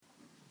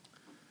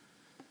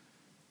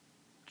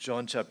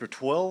John chapter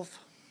 12,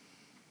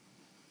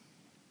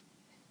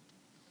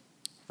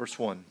 verse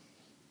 1.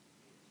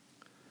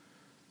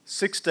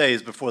 6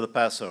 days before the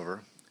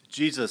Passover,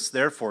 Jesus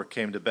therefore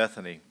came to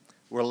Bethany,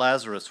 where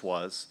Lazarus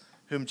was,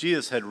 whom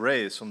Jesus had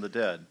raised from the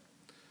dead.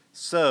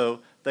 So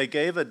they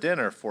gave a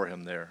dinner for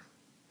him there.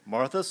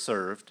 Martha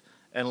served,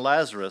 and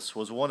Lazarus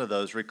was one of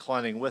those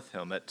reclining with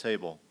him at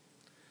table.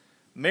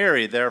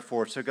 Mary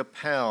therefore took a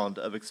pound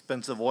of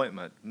expensive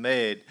ointment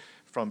made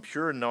from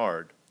pure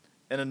nard,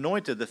 and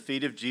anointed the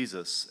feet of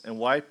Jesus, and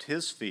wiped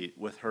his feet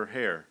with her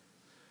hair.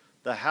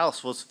 The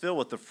house was filled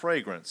with the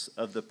fragrance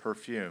of the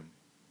perfume.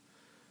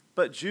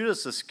 But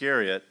Judas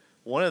Iscariot,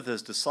 one of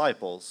his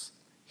disciples,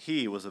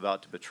 he was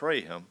about to betray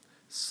him,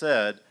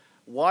 said,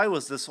 "Why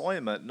was this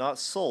ointment not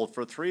sold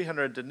for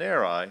 300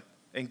 denarii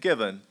and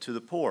given to the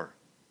poor?"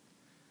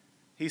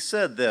 He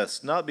said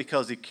this not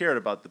because he cared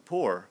about the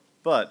poor,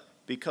 but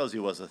because he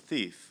was a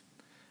thief.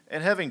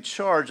 And having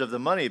charge of the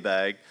money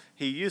bag,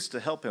 he used to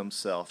help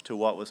himself to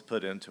what was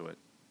put into it.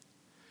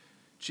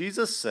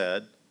 Jesus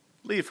said,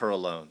 "Leave her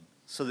alone,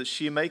 so that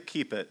she may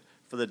keep it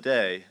for the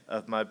day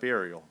of my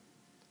burial.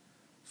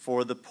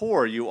 For the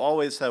poor you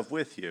always have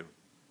with you,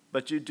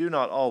 but you do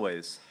not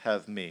always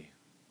have me."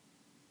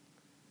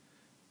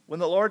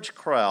 When the large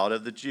crowd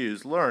of the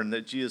Jews learned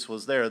that Jesus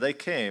was there, they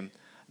came,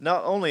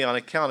 not only on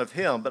account of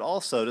him, but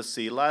also to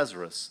see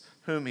Lazarus,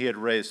 whom he had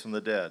raised from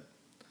the dead.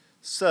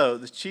 So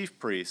the chief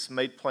priests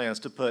made plans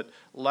to put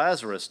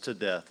Lazarus to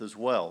death as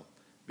well,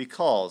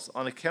 because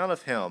on account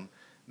of him,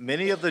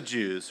 many of the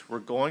Jews were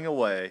going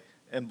away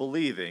and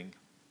believing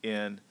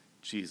in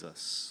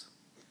Jesus.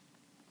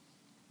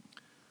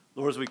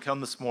 Lord, as we come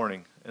this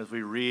morning, as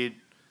we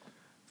read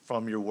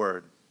from your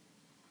word,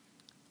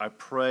 I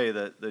pray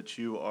that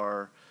you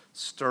are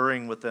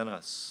stirring within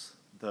us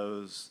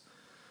those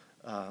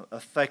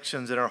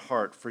affections in our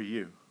heart for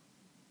you,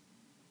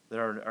 that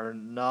our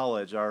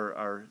knowledge,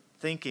 our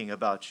thinking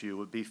about you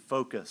would be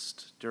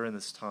focused during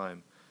this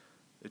time,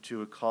 that you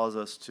would cause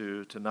us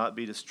to not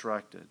be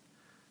distracted.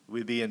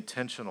 We'd be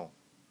intentional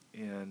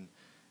in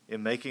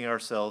making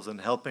ourselves and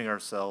helping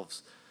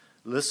ourselves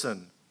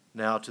listen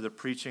now to the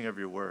preaching of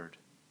your word.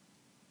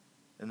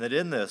 And that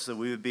in this, that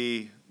we would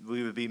be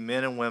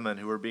men and women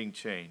who are being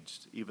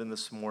changed, even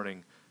this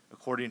morning,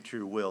 according to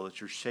your will,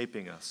 that you're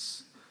shaping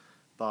us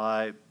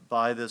by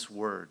this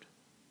word,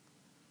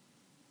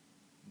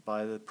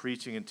 by the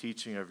preaching and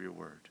teaching of your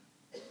word,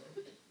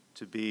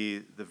 to be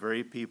the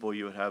very people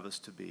you would have us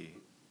to be,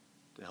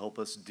 to help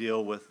us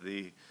deal with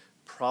the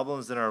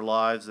problems in our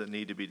lives that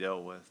need to be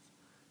dealt with,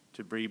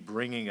 to be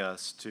bringing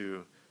us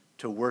to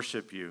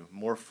worship you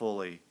more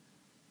fully,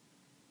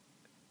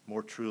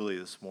 more truly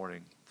this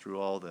morning through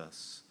all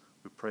this.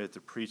 We pray that the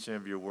preaching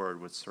of your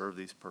word would serve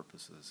these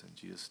purposes. In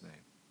Jesus'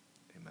 name,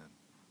 amen.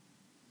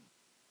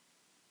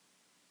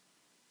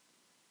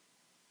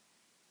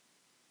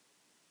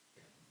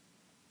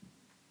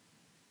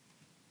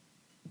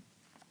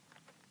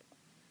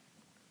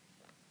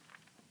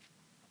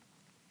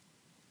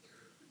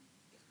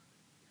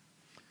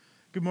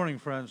 Good morning,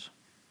 friends.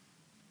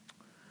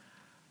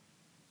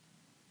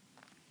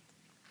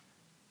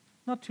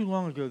 Not too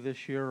long ago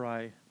this year,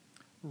 I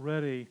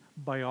read a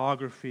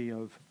biography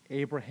of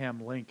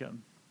Abraham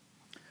Lincoln.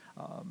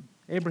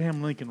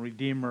 Abraham Lincoln,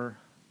 Redeemer,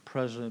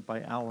 President, by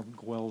Alan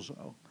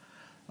Guelzo.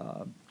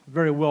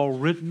 Very well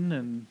written,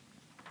 and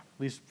at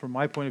least from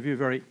my point of view, a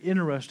very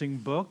interesting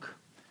book.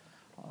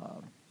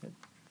 It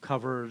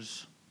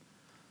covers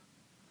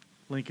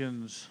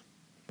Lincoln's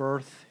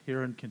birth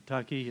here in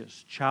Kentucky,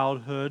 his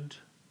childhood,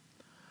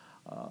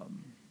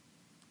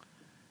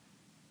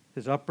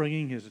 his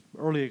upbringing, his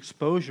early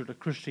exposure to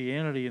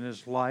Christianity in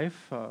his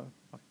life, a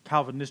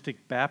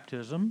Calvinistic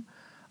baptism,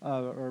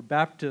 or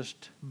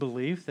Baptist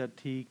belief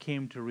that he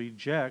came to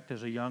reject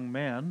as a young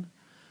man,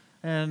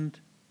 and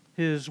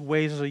his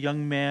ways as a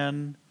young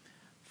man,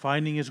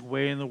 finding his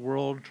way in the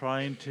world,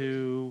 trying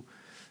to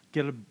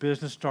get a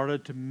business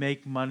started to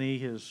make money,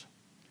 his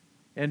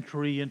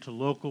entry into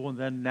local and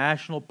then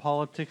national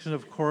politics, and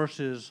of course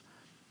his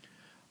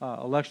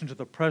election to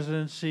the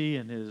presidency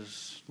and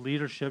his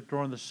leadership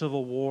during the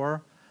Civil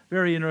War.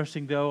 Very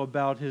interesting, though,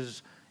 about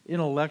his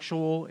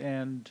intellectual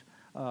and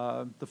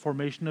the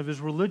formation of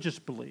his religious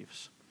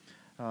beliefs.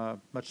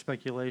 Much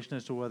speculation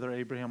as to whether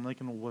Abraham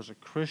Lincoln was a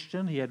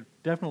Christian. He had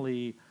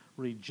definitely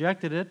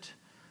rejected it.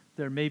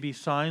 There may be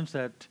signs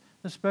that,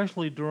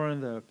 especially during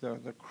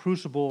the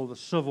crucible of the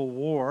Civil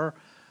War,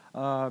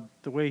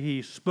 the way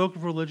he spoke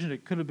of religion,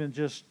 it could have been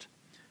just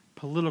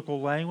political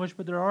language,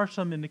 but there are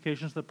some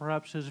indications that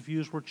perhaps his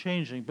views were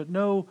changing, but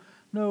no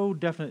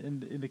definite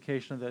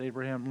indication that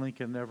Abraham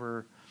Lincoln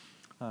ever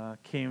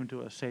came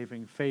to a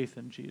saving faith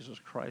in Jesus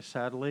Christ.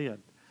 Sadly, it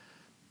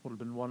would have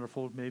been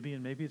wonderful maybe,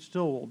 and maybe it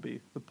still will be,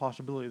 the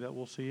possibility that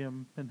we'll see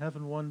him in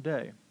heaven one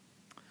day.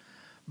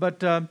 But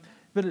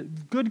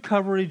good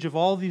coverage of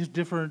all these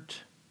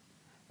different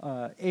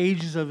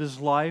ages of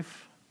his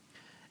life,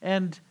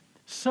 and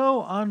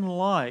so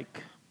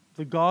unlike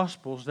the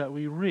Gospels that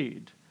we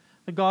read.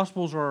 The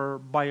Gospels are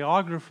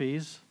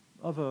biographies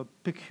of a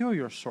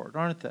peculiar sort,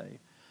 aren't they?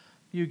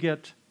 You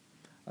get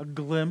a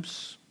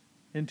glimpse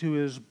into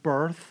his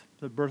birth,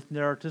 the birth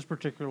narratives,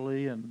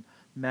 particularly in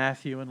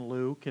Matthew and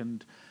Luke,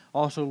 and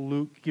also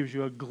Luke gives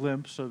you a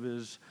glimpse of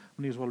his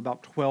when he was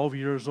about 12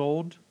 years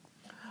old,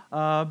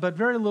 but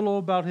very little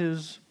about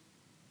his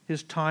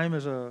time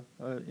as an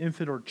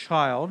infant or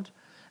child,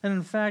 and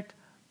in fact,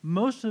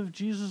 most of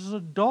Jesus'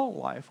 adult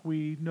life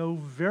we know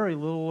very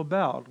little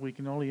about. We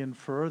can only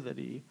infer that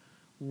he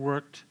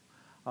worked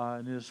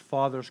in his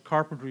father's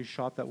carpentry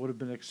shop. That would have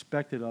been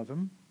expected of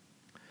him.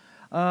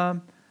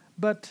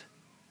 But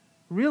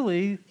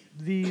really,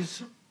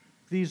 these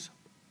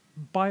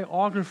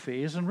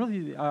biographies, and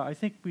really I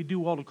think we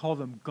do well to call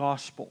them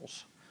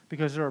gospels,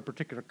 because they're a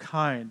particular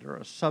kind or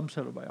a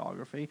subset of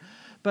biography.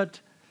 But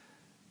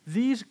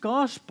these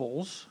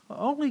gospels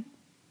only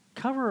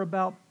cover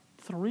about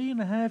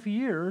 3.5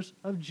 years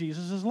of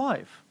Jesus'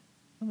 life.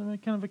 And they're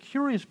kind of a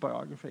curious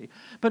biography.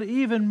 But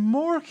even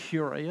more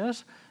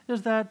curious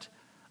is that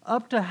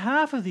up to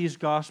half of these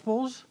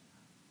Gospels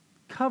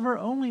cover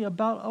only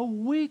about a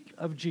week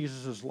of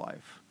Jesus'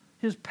 life,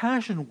 his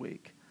Passion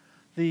Week,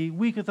 the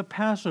week of the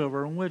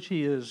Passover, in which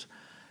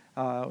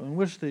in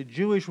which the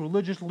Jewish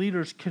religious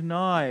leaders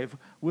connive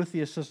with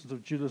the assistance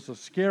of Judas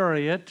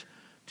Iscariot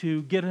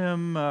to get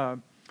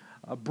him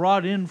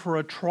brought in for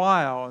a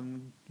trial,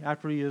 and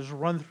after he has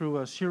run through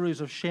a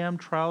series of sham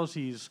trials,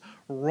 he's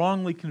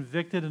wrongly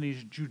convicted and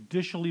he's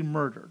judicially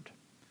murdered.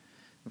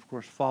 Of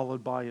course,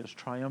 followed by his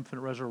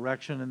triumphant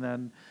resurrection, and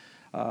then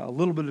a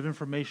little bit of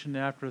information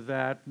after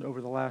that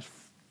over the last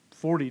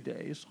 40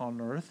 days on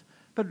earth,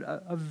 but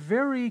a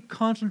very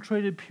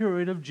concentrated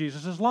period of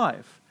Jesus'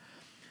 life.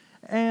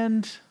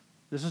 And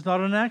this is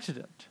not an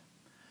accident.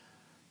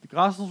 The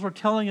Gospels are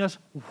telling us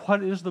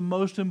what is the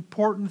most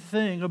important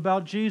thing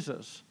about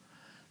Jesus.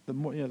 The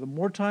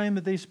more time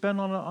that they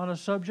spend on a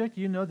subject,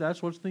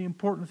 that's what's the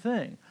important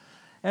thing.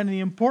 And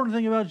the important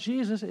thing about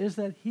Jesus is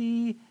that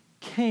he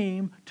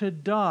came to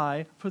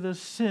die for the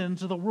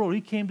sins of the world.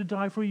 He came to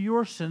die for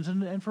your sins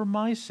and for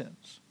my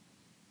sins.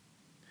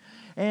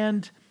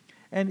 And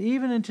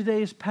even in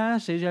today's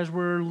passage, as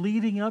we're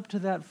leading up to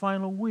that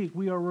final week,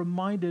 we are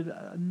reminded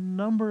a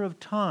number of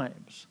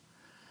times,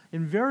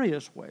 in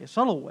various ways,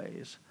 subtle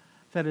ways,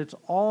 that it's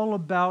all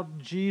about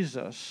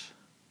Jesus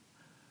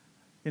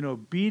in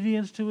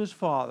obedience to his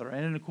Father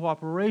and in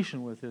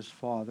cooperation with his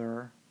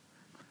Father,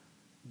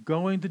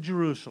 going to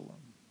Jerusalem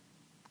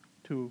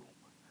to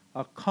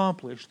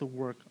accomplish the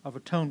work of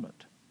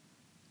atonement.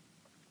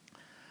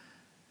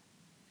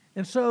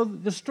 And so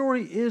the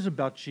story is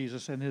about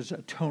Jesus and his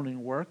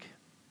atoning work.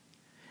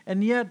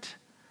 And yet,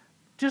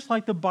 just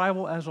like the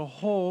Bible as a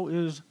whole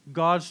is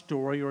God's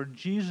story or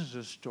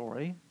Jesus'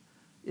 story,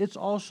 it's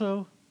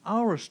also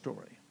our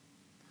story.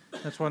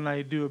 That's when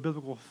I do a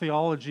biblical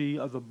theology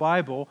of the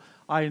Bible,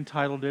 I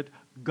entitled it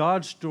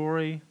God's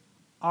Story,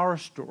 Our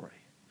Story,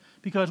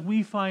 because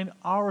we find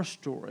our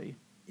story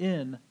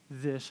in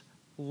this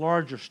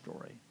larger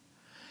story.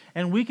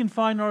 And we can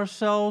find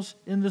ourselves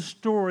in the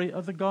story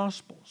of the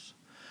Gospels.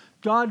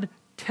 God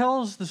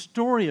tells the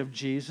story of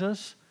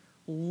Jesus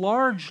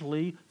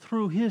largely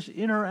through his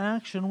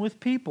interaction with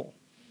people.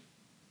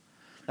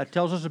 That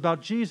tells us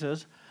about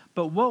Jesus,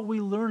 but what we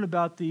learn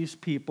about these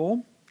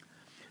people,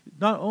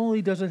 not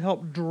only does it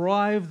help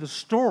drive the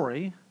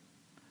story,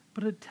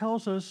 but it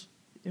tells us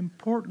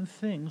important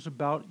things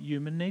about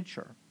human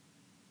nature.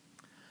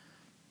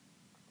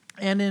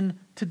 And in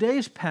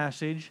today's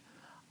passage,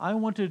 I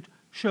want to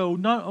show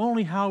not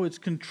only how it's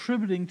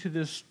contributing to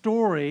this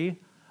story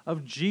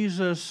of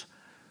Jesus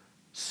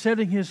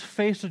setting his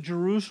face to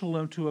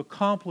Jerusalem to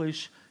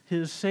accomplish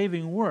his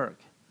saving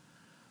work,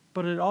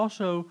 but it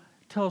also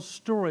tells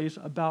stories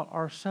about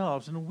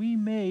ourselves. And we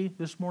may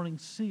this morning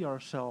see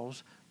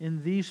ourselves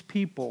in these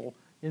people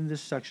in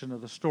this section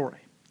of the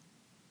story.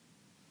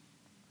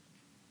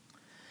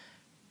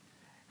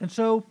 And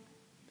so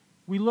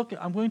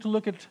I'm going to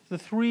look at the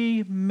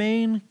three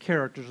main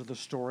characters of the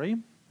story,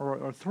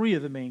 or three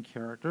of the main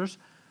characters,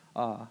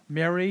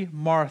 Mary,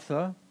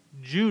 Martha,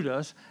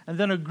 Judas, and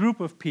then a group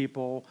of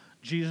people,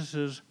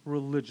 Jesus'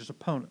 religious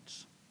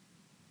opponents.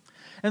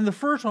 And the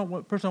first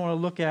person I want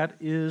to look at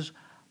is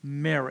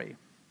Mary.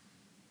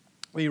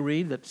 We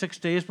read that 6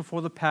 days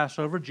before the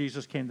Passover,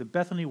 Jesus came to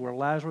Bethany where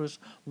Lazarus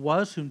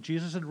was, whom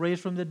Jesus had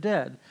raised from the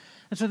dead.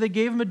 And so they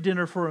gave him a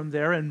dinner for him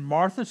there, and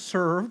Martha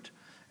served,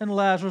 and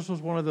Lazarus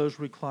was one of those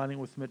reclining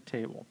with him at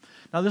table.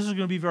 Now this is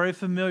going to be very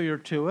familiar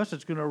to us.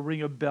 It's going to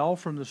ring a bell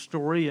from the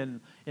story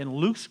in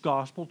Luke's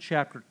Gospel,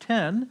 chapter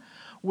 10,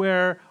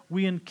 where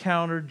we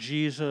encounter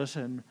Jesus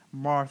and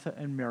Martha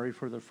and Mary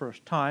for the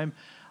first time.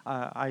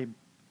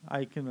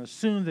 I can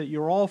assume that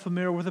you're all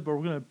familiar with it, but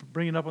we're going to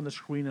bring it up on the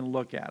screen and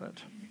look at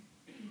it.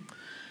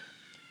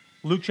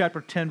 Luke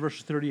chapter 10,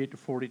 verses 38 to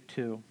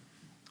 42.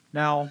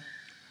 Now,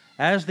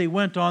 as they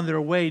went on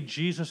their way,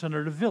 Jesus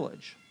entered a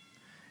village,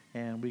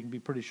 and we can be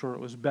pretty sure it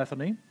was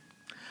Bethany.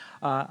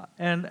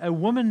 And a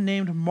woman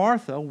named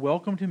Martha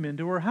welcomed him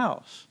into her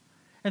house.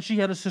 And she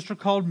had a sister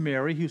called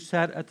Mary who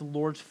sat at the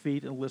Lord's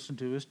feet and listened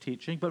to his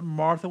teaching. But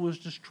Martha was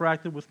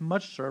distracted with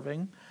much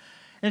serving.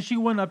 And she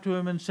went up to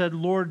him and said,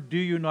 Lord, do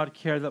you not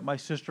care that my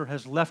sister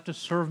has left to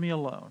serve me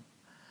alone?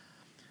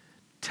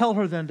 Tell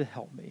her then to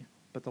help me.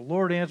 But the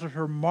Lord answered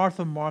her,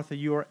 Martha, Martha,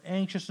 you are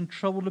anxious and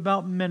troubled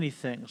about many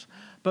things,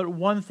 but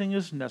one thing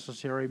is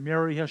necessary.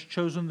 Mary has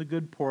chosen the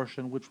good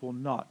portion, which will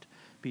not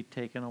be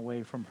taken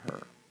away from her.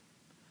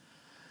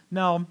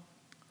 Now, a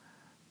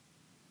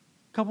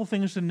couple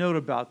things to note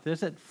about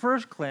this. At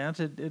first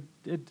glance,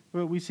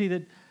 we see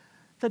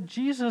that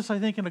Jesus, I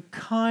think, in a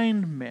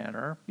kind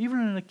manner,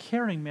 even in a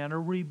caring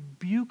manner,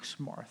 rebukes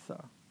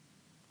Martha.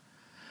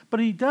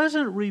 But he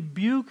doesn't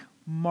rebuke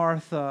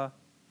Martha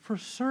for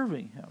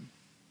serving him.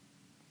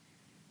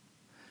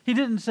 He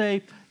didn't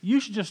say, you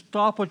should just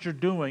stop what you're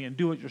doing and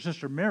do what your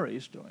sister Mary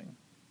is doing.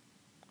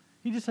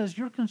 He just says,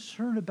 you're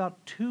concerned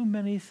about too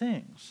many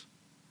things.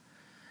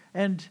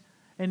 And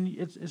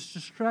it's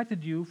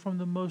distracted you from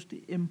the most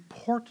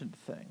important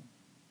thing.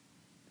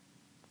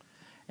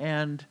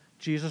 And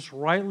Jesus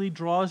rightly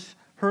draws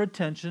her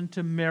attention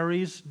to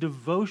Mary's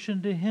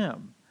devotion to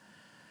him.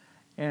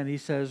 And he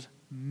says,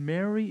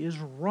 Mary is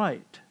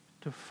right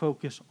to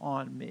focus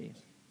on me.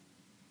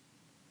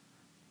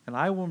 And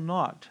I will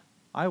not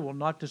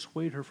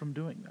dissuade her from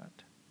doing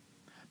that.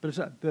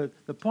 But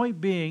the point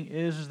being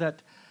is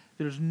that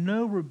there's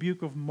no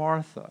rebuke of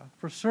Martha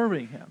for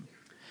serving him.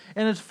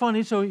 And it's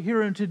funny, so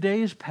here in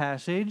today's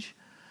passage,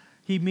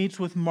 he meets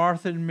with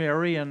Martha and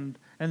Mary and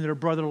their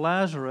brother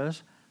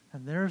Lazarus,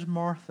 and there's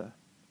Martha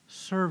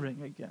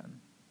serving again.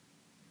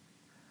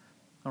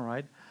 All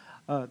right?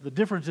 The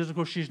difference is, of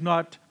course, she's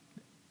not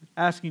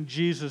asking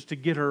Jesus to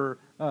get her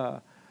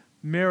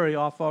Mary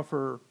off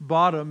her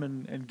bottom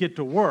and get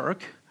to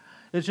work.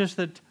 It's just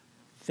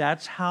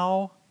that's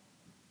how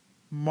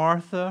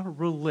Martha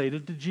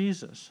related to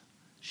Jesus.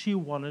 She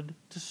wanted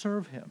to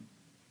serve him.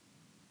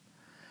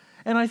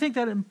 And I think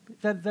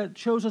that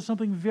shows us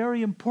something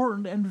very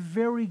important and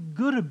very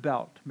good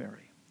about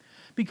Mary,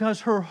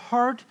 because her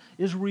heart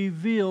is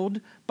revealed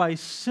by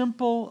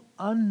simple,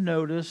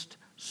 unnoticed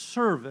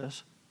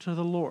service to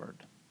the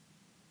Lord.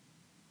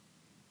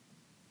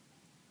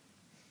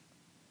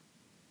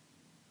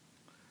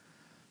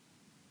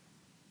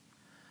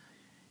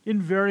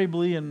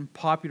 Invariably in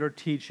popular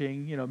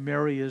teaching,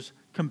 Mary is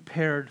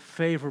compared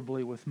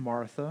favorably with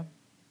Martha,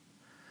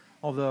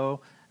 and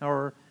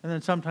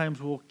then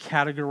sometimes we'll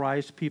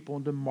categorize people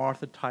into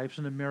Martha types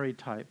and the Mary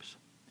types.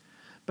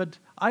 But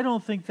I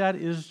don't think that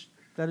is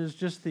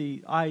just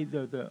the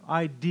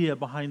idea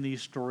behind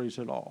these stories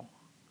at all.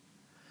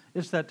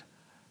 It's that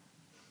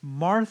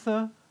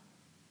Martha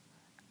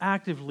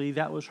actively,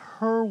 that was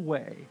her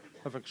way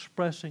of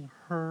expressing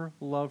her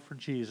love for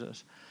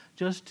Jesus,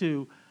 just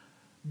to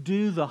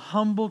do the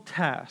humble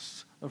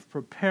tasks of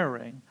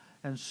preparing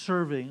and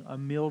serving a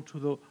meal to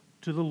the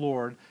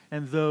Lord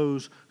and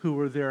those who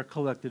were there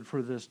collected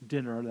for this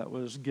dinner that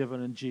was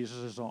given in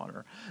Jesus'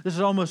 honor. This is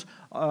almost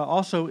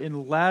also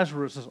in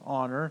Lazarus'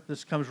 honor.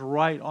 This comes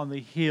right on the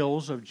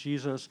heels of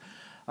Jesus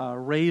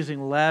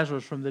raising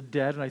Lazarus from the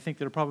dead, and I think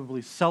they're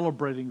probably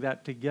celebrating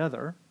that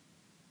together.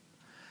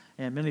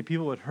 And many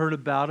people had heard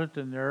about it,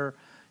 and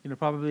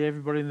probably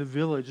everybody in the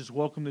village is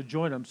welcome to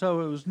join them.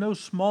 So it was no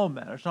small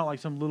matter. It's not like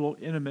some little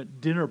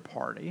intimate dinner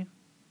party.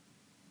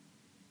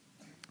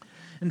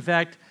 In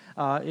fact,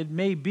 it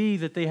may be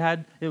that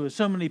it was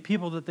so many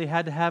people that they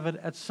had to have it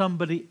at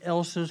somebody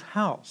else's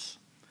house.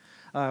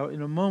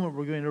 In a moment,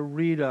 we're going to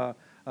read a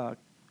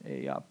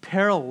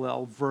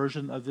parallel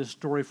version of this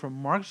story from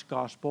Mark's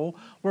Gospel,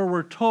 where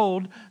we're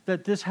told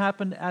that this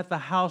happened at the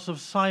house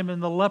of Simon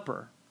the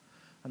leper,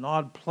 an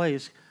odd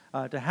place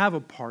to have a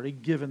party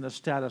given the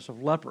status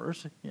of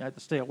lepers. You have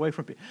to stay away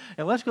from people.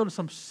 And let's go to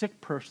some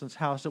sick person's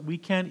house that we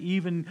can't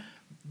even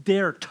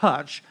dare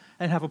touch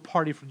and have a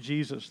party for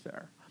Jesus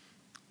there.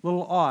 A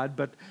little odd,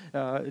 but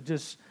one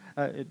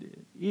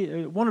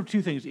of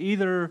two things.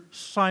 Either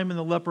Simon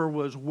the leper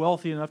was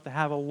wealthy enough to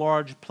have a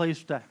large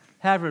place to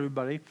have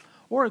everybody,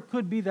 or it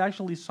could be that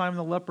actually Simon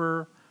the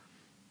leper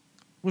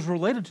was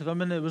related to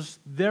them and it was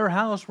their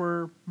house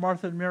where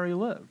Martha and Mary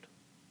lived.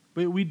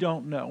 But we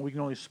don't know. We can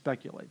only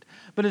speculate.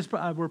 But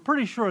we're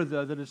pretty sure,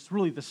 though, that it's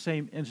really the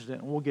same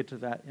incident, and we'll get to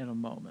that in a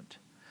moment.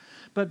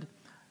 But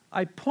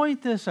I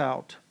point this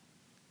out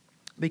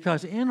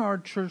because in our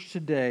church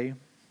today,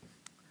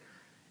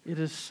 it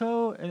is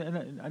so,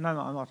 and I'm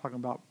not talking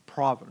about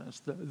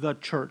Providence, the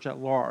church at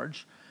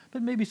large,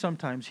 but maybe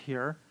sometimes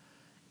here,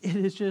 it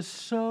is just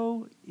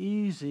so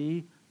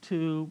easy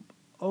to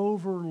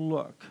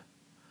overlook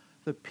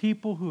the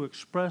people who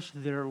express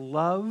their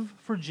love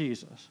for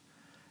Jesus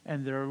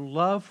and their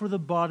love for the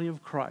body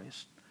of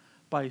Christ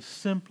by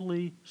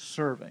simply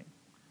serving,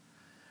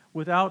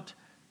 without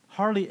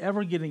hardly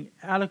ever getting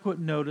adequate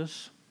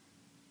notice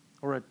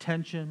or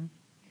attention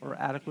or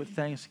adequate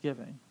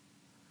thanksgiving.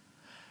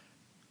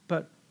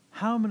 But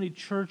how many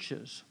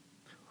churches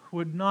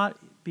would not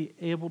be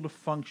able to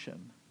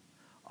function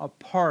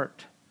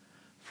apart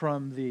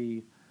from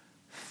the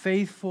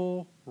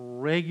faithful,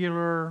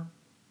 regular,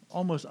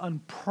 almost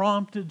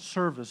unprompted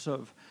service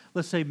of,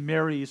 let's say,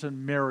 Marys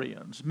and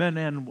Marians, men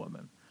and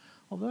women,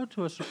 although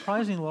to a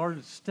surprisingly large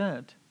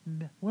extent,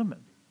 women.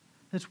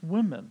 It's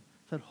women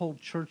that hold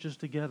churches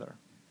together.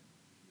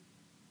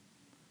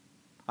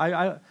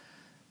 I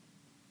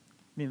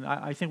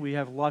think we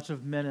have lots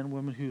of men and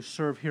women who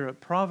serve here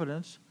at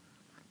Providence,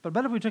 but I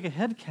bet if we took a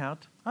head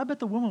count, I bet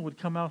the women would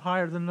come out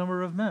higher than the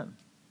number of men.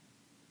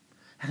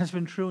 And it's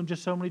been true in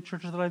just so many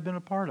churches that I've been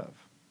a part of.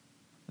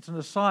 It's an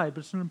aside,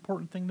 but it's an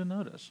important thing to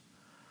notice.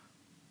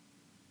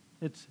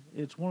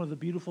 It's one of the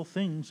beautiful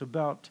things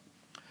about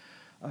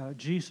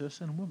Jesus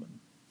and women.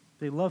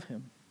 They love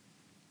him,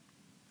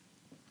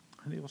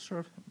 and they will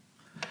serve him.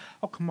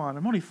 Oh, come on.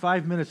 I'm only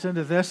 5 minutes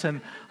into this,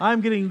 and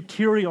I'm getting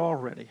teary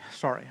already.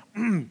 Sorry.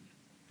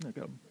 I've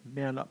got to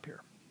man up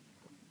here.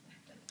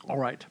 All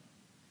right.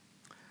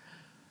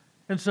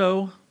 And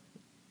so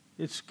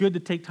it's good to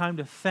take time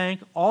to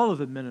thank all of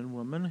the men and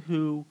women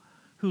who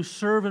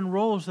serve in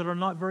roles that are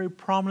not very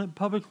prominent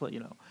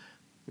publicly.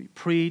 We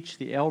preach,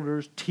 the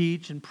elders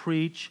teach and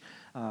preach.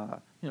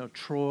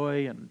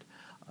 Troy and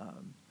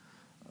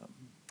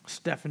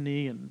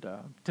Stephanie and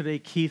today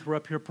Keith were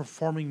up here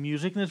performing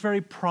music, and it's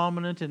very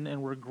prominent,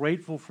 and we're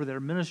grateful for their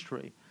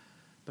ministry.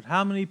 But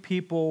how many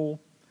people,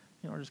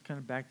 are just kind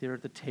of back there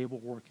at the table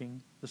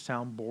working, the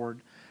soundboard,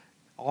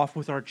 off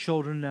with our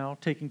children now,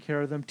 taking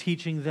care of them,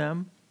 teaching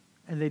them,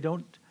 and they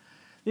don't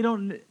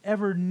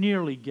ever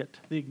nearly get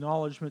the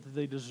acknowledgement that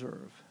they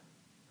deserve.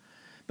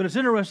 But it's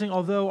interesting,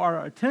 although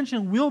our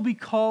attention will be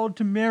called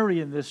to Mary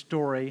in this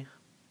story,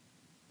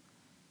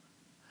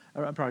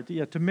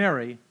 to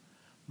Mary,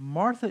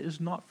 Martha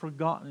is not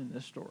forgotten in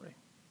this story,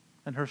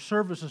 and her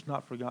service is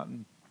not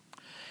forgotten.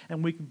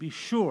 And we can be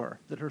sure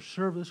that her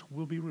service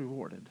will be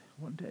rewarded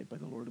one day by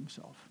the Lord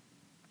himself.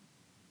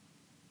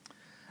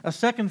 A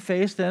second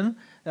face, then,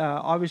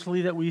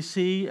 obviously, that we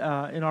see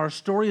in our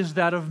story is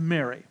that of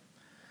Mary.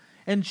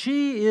 And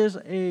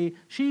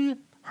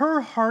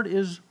her heart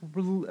is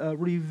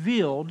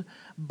revealed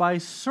by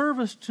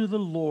service to the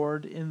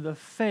Lord in the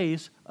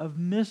face of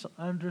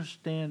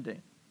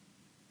misunderstanding.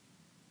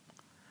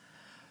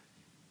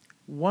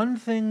 One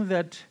thing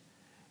that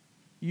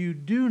you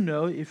do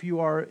know if you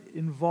are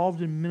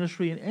involved in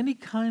ministry in any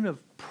kind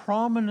of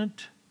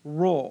prominent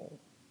role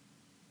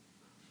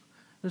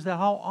is that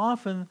how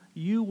often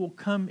you will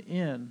come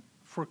in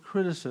for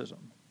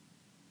criticism.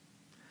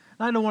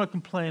 And I don't want to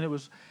complain. It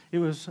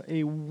was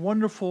a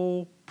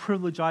wonderful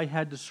privilege I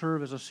had to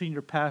serve as a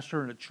senior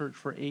pastor in a church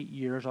for 8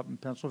 years up in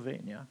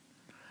Pennsylvania.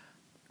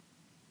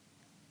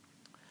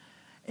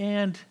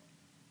 And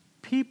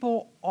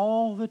people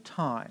all the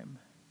time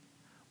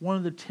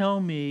wanted to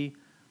tell me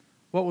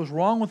what was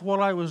wrong with what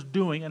I was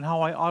doing and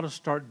how I ought to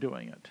start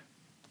doing it.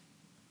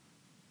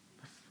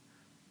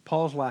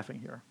 Paul's laughing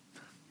here.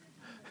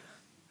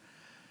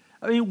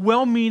 I mean,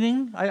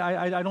 well-meaning.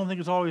 I don't think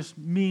it's always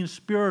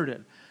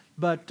mean-spirited,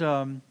 but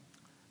they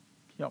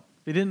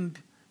didn't.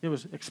 It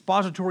was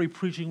expository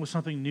preaching was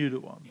something new to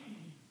them,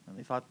 and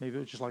they thought maybe it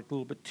was just like a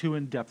little bit too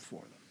in-depth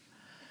for them.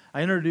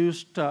 I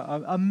introduced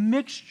a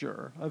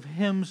mixture of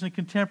hymns and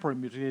contemporary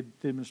music.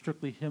 They'd been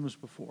strictly hymns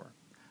before.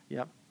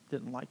 Yep,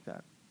 didn't like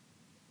that.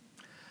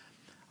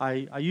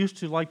 I used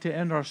to like to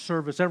end our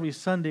service every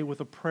Sunday with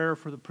a prayer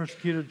for the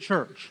persecuted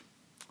church.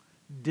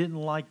 Didn't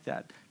like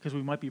that because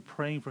we might be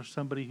praying for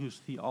somebody whose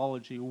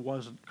theology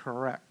wasn't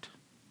correct.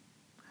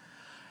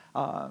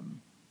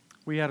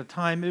 We had a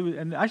time,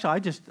 and actually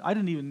I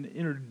didn't even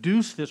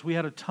introduce this. We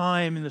had a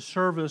time in the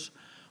service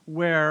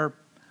where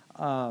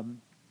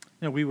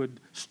we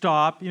would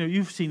stop.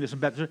 You've seen this in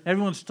Baptist.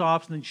 Everyone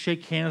stops and then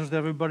shake hands with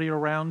everybody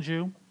around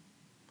you.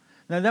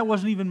 Now, that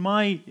wasn't even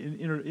my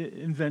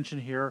invention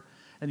here.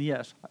 And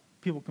yes,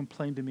 people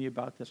complained to me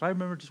about this. I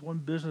remember just one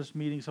business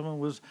meeting, someone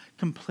was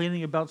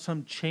complaining about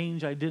some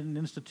change I didn't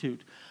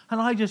institute. And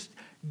I just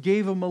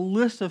gave them a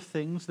list of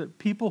things that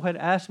people had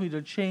asked me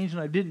to change and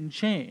I didn't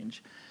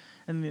change.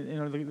 And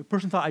the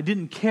person thought I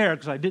didn't care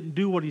because I didn't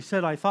do what he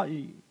said I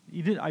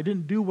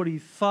didn't do what he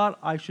thought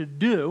I should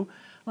do.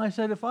 And I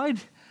said,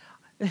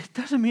 it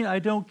doesn't mean I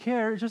don't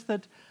care. It's just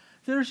that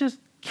there's just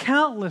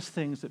countless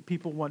things that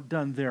people want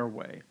done their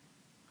way.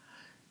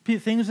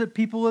 Things that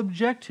people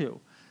object to.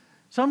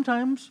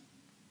 Sometimes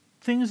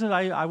things that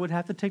I would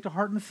have to take to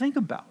heart and think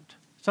about.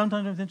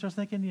 Sometimes I'm just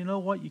thinking, you know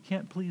what, you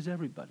can't please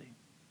everybody.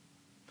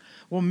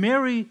 Well,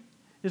 Mary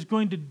is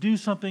going to do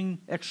something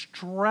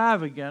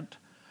extravagant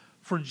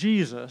for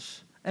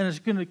Jesus, and it's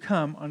going to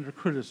come under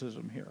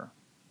criticism here.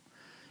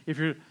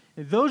 If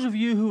those of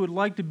you who would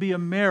like to be a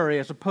Mary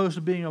as opposed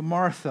to being a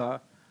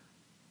Martha,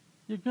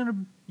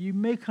 you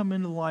may come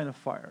into the line of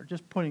fire.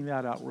 Just pointing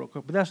that out real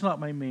quick. But that's not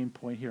my main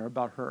point here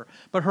about her.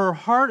 But her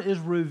heart is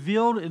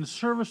revealed in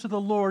service to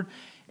the Lord,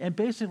 and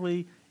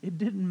basically it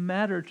didn't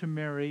matter to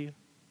Mary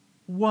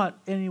what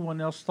anyone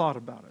else thought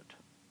about it.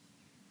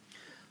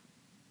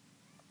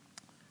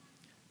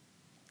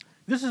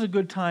 This is a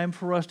good time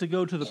for us to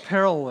go to the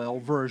parallel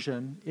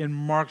version in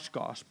Mark's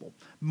gospel.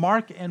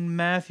 Mark and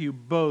Matthew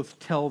both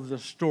tell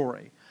this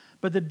story.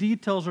 But the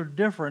details are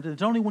different, and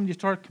it's only when you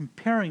start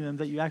comparing them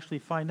that you actually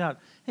find out,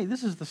 hey,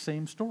 this is the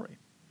same story.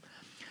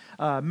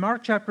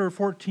 Mark chapter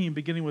 14,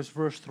 beginning with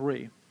verse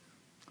 3.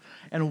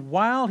 And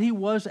while he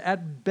was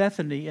at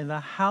Bethany in the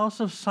house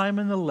of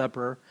Simon the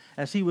leper,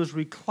 as he was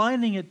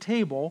reclining at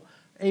table,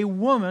 a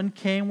woman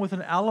came with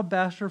an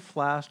alabaster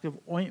flask of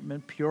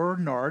ointment, pure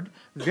nard,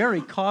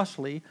 very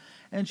costly,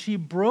 and she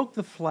broke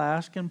the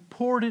flask and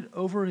poured it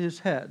over his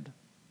head.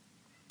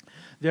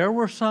 There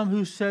were some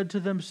who said to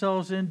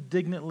themselves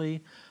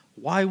indignantly,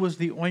 "Why was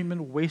the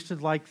ointment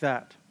wasted like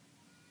that?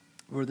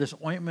 For this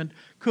ointment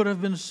could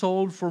have been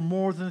sold for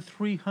more than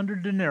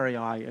 300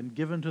 denarii and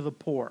given to the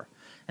poor."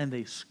 And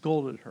they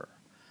scolded her.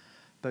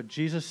 But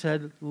Jesus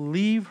said,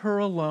 "Leave her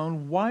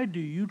alone. Why do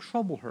you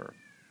trouble her?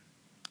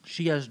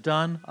 She has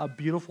done a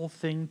beautiful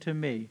thing to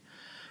me.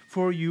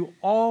 For you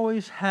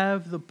always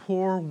have the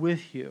poor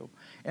with you,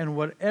 and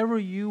whatever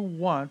you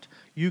want,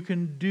 you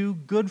can do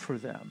good for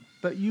them,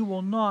 but you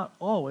will not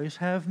always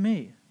have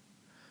me.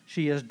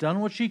 She has done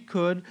what she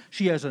could.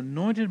 She has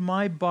anointed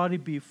my body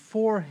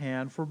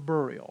beforehand for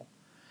burial.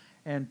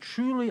 And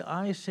truly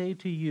I say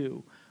to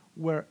you,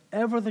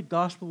 wherever the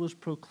gospel is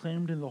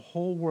proclaimed in the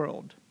whole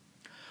world,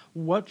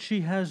 what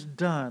she has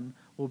done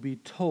will be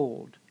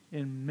told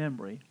in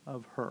memory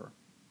of her."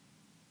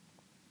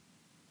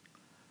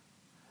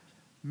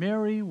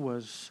 Mary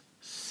was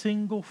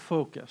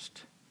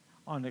single-focused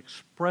on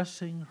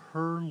expressing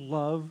her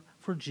love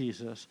for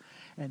Jesus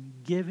and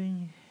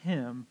giving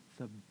him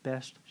the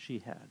best she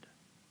had.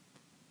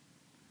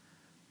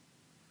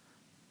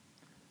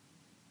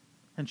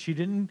 And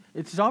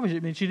it's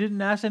obvious, she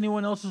didn't ask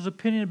anyone else's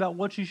opinion about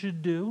what she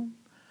should do.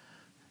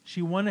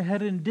 She went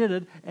ahead and did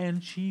it,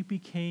 and she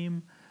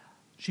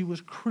was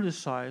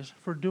criticized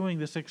for doing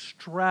this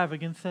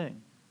extravagant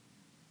thing.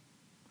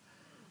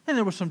 And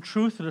there was some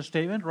truth to the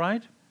statement,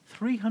 right?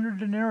 300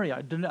 denarii.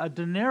 A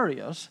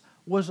denarius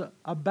was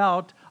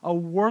about a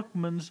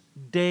workman's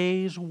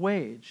day's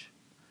wage.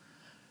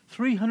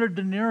 300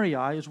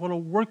 denarii is what a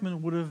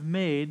workman would have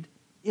made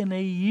in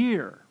a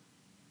year.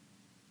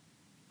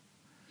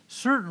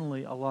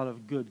 Certainly a lot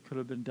of good could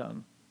have been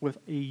done with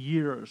a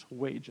year's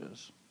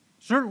wages.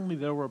 Certainly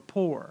there were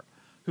poor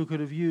who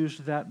could have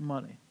used that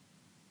money.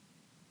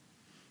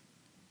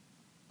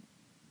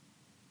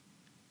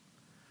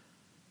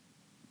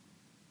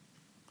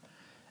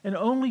 And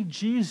only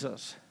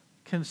Jesus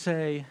can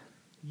say,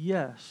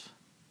 "Yes,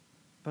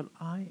 but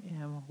I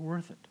am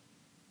worth it."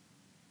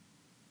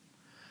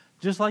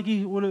 Just like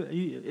he would have,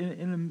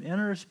 in the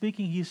manner of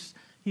speaking, he's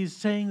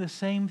saying the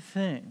same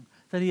thing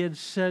that he had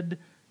said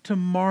to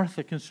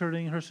Martha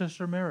concerning her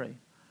sister Mary.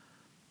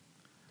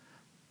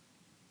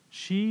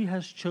 She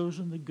has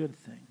chosen the good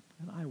thing,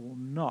 and I will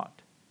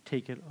not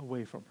take it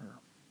away from her.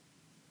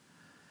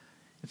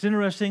 It's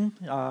interesting.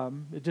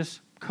 It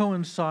just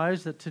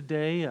coincides that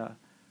today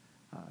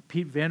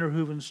Pete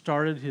Vanderhoeven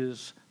started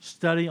his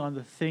study on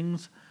the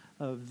things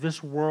of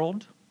this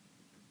world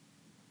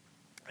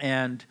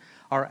and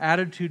our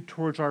attitude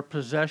towards our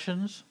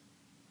possessions.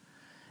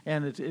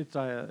 And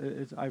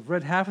I've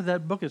read half of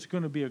that book. It's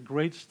going to be a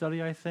great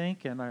study, I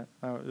think, and it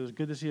was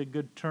good to see a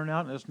good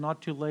turnout. And it's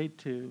not too late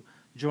to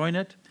join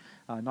it,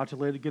 not too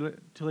late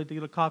to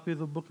get a copy of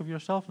the book of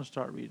yourself and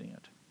start reading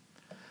it.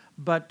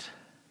 But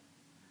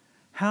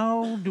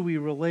how do we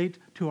relate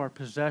to our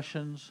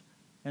possessions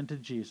and to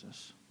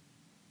Jesus?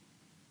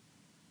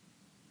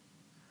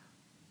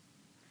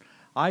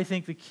 I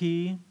think the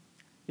key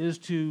is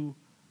to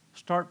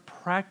start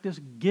practice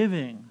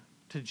giving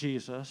to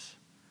Jesus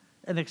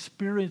and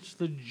experience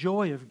the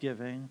joy of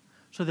giving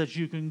so that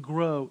you can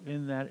grow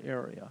in that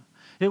area.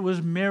 It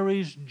was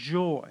Mary's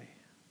joy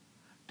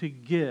to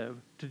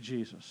give to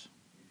Jesus.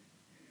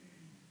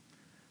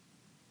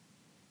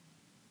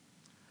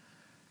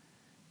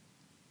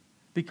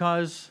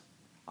 Because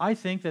I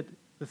think that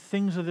the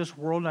things of this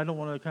world, and I don't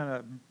want to kind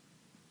of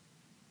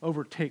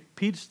overtake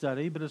Pete's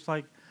study, but it's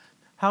like,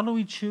 how do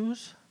we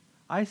choose?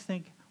 I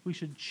think we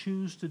should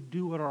choose to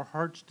do what our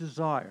hearts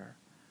desire,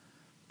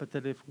 but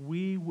that if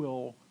we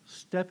will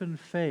step in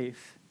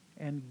faith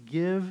and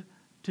give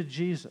to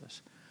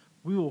Jesus,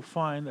 we will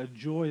find a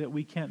joy that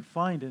we can't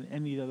find in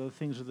any other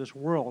things of this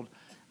world,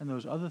 and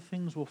those other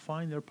things will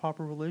find their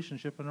proper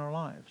relationship in our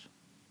lives.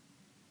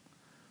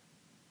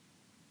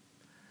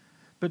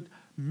 But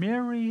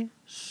Mary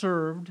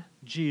served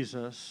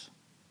Jesus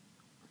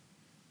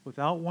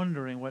without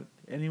wondering what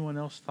anyone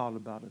else thought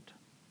about it.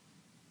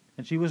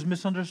 And she was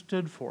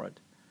misunderstood for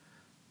it.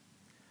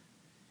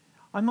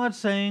 I'm not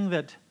saying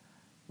that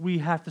we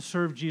have to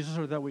serve Jesus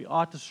or that we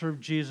ought to serve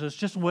Jesus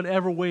just in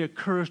whatever way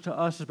occurs to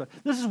us is best.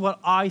 This is what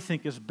I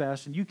think is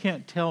best, and you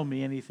can't tell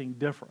me anything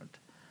different.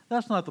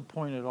 That's not the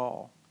point at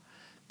all.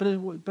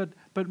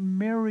 But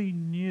Mary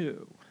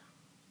knew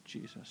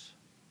Jesus.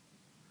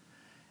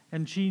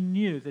 And she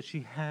knew that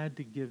she had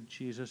to give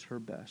Jesus her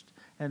best.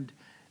 And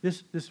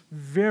this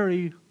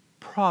very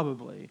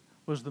probably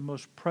was the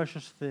most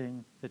precious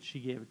thing that she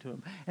gave to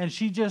him. And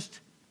she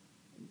just,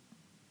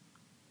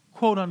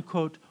 quote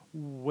unquote,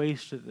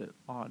 wasted it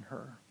on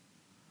her.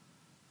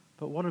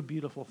 But what a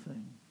beautiful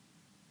thing.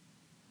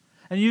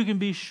 And you can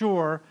be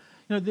sure,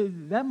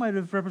 that might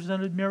have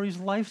represented Mary's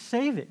life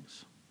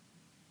savings.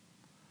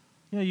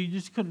 You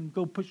just couldn't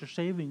go put your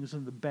savings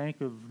in the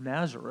Bank of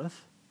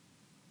Nazareth.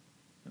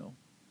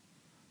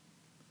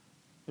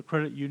 the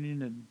credit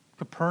union in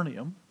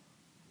Capernaum.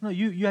 No,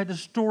 you had to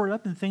store it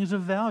up in things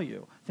of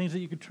value, things that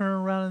you could turn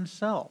around and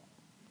sell.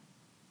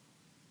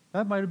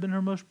 That might have been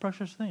her most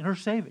precious thing, her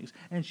savings.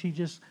 And she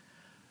just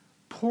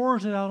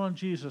pours it out on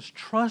Jesus,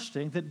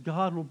 trusting that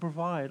God will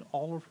provide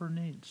all of her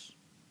needs.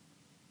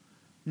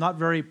 Not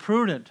very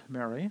prudent,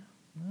 Mary.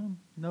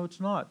 No, it's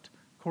not,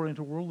 according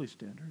to worldly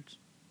standards.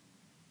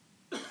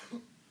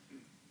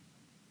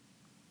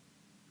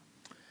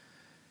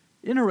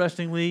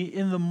 Interestingly,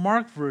 in the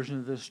Mark version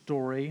of this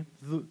story,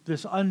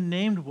 this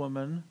unnamed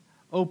woman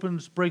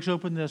breaks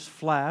open this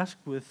flask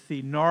with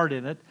the nard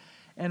in it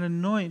and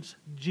anoints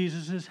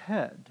Jesus'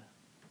 head.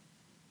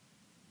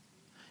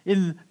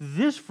 In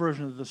this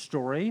version of the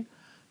story,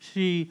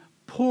 she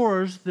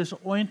pours this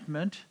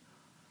ointment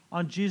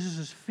on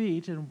Jesus'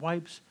 feet and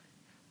wipes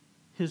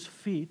his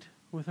feet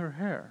with her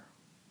hair.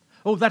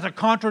 Oh, that's a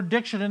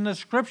contradiction in the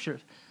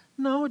scriptures.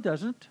 No, it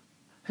doesn't.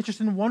 It's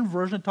just in one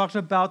version it talks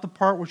about the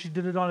part where she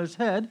did it on his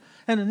head,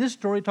 and in this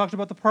story it talks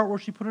about the part where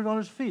she put it on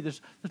his feet.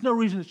 There's no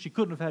reason that she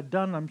couldn't have had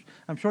done.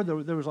 I'm sure there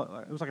was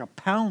it was like a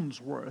pound's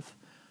worth.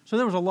 So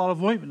there was a lot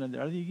of ointment in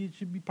there. You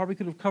probably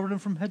could have covered him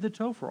from head to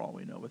toe for all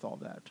we know with all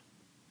that.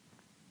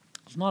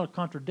 It's not a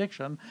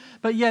contradiction,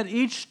 but yet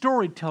each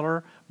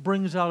storyteller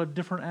brings out a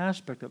different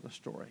aspect of the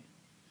story.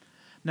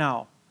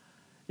 Now,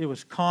 it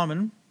was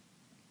common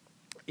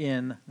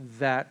in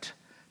that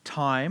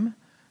time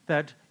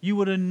that you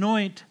would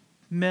anoint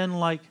men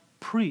like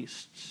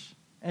priests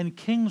and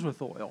kings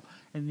with oil,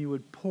 and you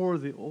would pour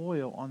the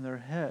oil on their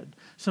head,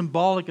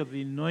 symbolic of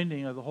the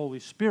anointing of the Holy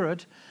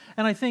Spirit.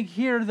 And I think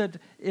here that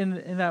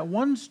in that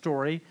one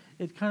story,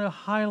 it kind of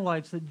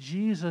highlights that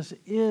Jesus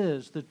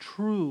is the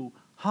true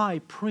high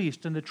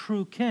priest and the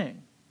true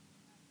king.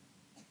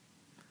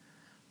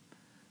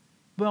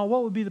 Well,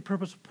 what would be the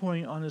purpose of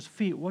pouring on his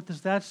feet? What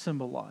does that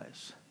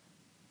symbolize?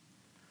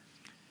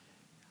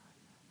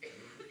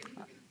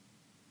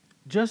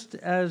 Just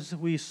as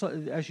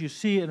you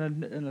see in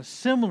a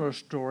similar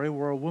story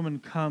where a woman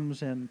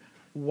comes and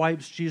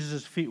wipes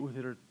Jesus' feet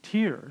with her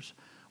tears,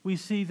 we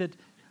see that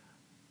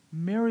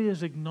Mary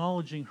is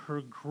acknowledging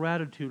her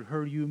gratitude,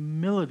 her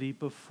humility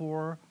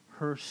before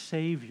her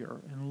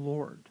Savior and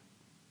Lord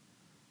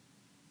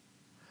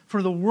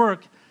for the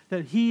work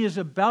that he is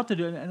about to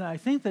do. And I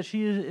think that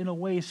she is, in a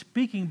way,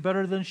 speaking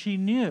better than she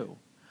knew.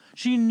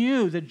 She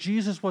knew that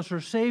Jesus was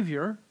her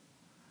Savior,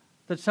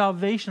 that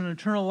salvation and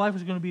eternal life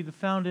was going to be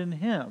found in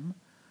him.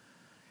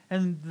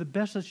 And the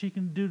best that she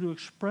can do to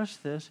express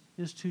this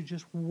is to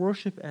just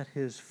worship at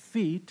his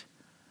feet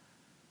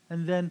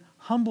and then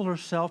humble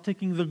herself,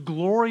 taking the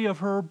glory of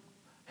her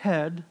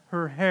head,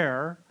 her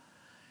hair,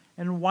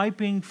 and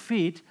wiping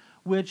feet,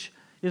 which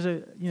is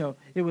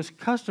it was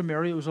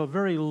customary, it was a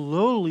very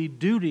lowly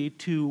duty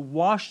to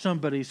wash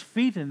somebody's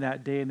feet in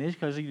that day and age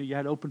because you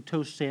had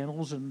open-toe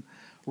sandals and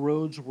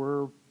roads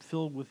were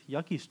filled with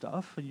yucky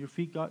stuff and your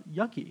feet got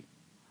yucky.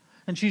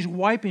 And she's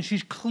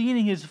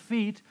cleaning his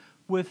feet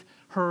with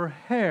her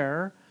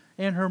hair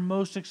and her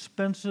most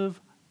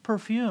expensive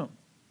perfume.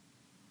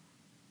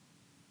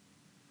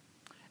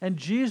 And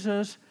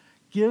Jesus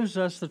gives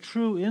us the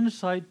true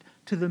insight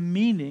to the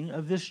meaning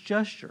of this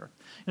gesture.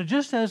 Now,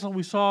 just as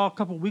we saw a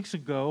couple weeks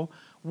ago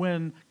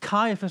when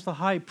Caiaphas the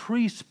high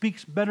priest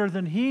speaks better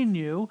than he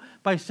knew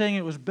by saying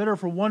it was better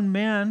for one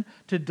man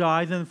to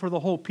die than for the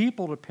whole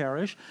people to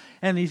perish.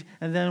 And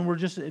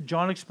then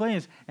John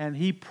explains, and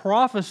he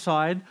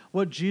prophesied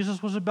what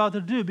Jesus was about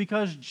to do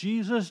because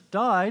Jesus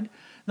died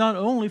not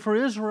only for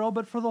Israel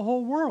but for the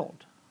whole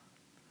world.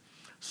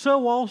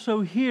 So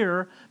also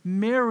here,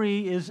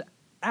 Mary is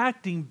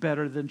acting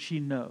better than she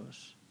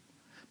knows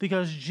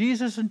because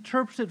Jesus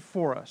interprets it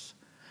for us.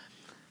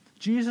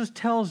 Jesus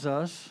tells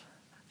us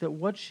that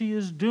what she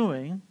is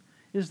doing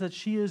is that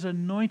she is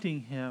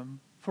anointing him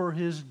for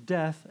his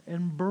death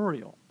and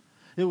burial.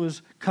 It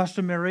was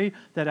customary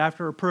that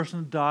after a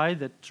person died,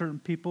 that certain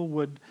people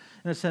would,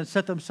 in a sense,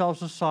 set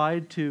themselves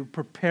aside to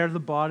prepare the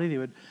body. They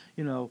would,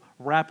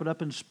 wrap it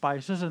up in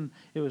spices, and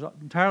it was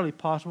entirely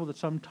possible that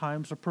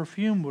sometimes a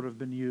perfume would have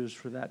been used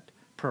for that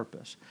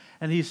purpose.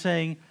 And he's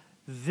saying,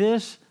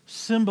 this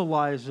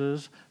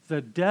symbolizes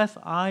the death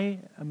I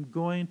am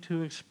going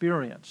to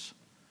experience.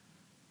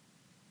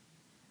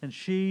 And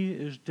she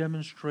is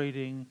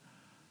demonstrating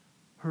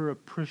her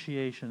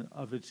appreciation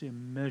of its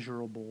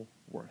immeasurable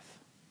worth.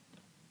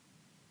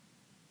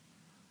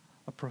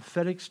 A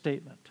prophetic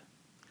statement.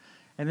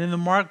 And in the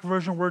Mark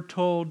version, we're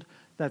told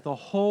that the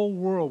whole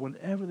world,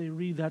 whenever they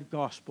read that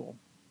gospel,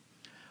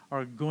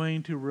 are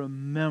going to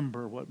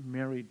remember what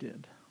Mary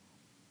did.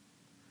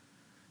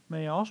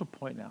 May I also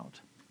point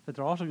out that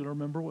they're also going to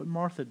remember what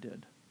Martha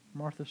did.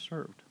 Martha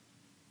served.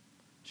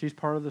 She's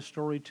part of the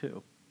story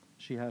too.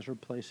 She has her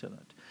place in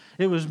it.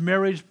 It was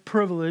Mary's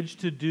privilege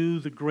to do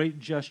the great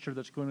gesture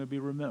that's going to be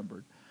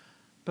remembered.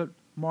 But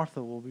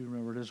Martha will be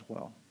remembered as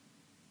well.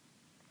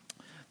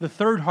 The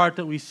third heart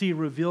that we see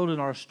revealed in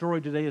our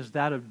story today is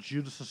that of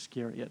Judas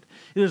Iscariot.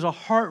 It is a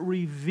heart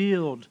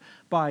revealed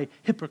by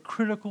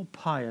hypocritical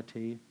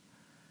piety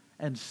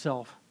and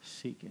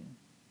self-seeking.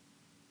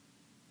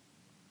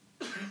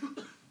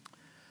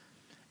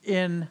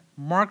 In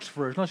Mark's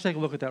version, let's take a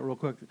look at that real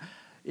quick.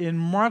 In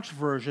Mark's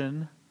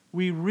version,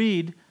 we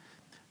read,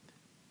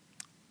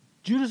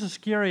 Judas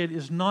Iscariot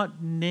is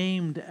not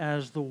named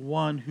as the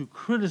one who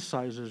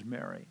criticizes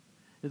Mary.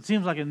 It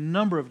seems like a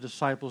number of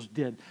disciples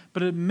did,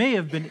 but it may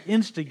have been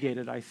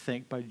instigated, I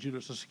think, by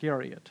Judas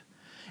Iscariot.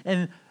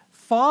 And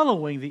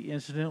following the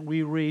incident,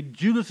 we read,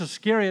 Judas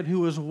Iscariot,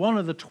 who was one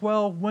of the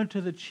 12, went to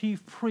the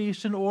chief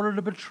priests in order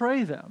to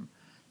betray them.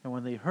 And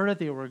when they heard it,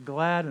 they were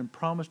glad and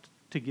promised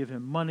to give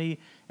him money,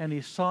 and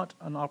he sought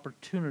an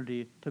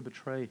opportunity to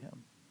betray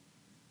him.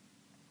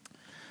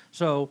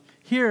 So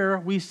here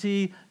we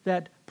see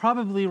that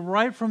probably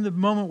right from the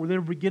moment where they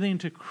were beginning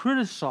to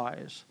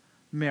criticize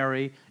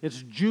Mary,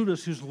 it's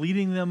Judas who's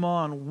leading them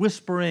on,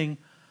 whispering,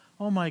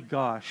 oh my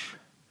gosh,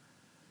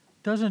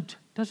 doesn't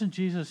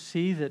Jesus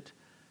see that?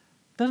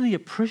 Doesn't he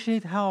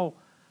appreciate how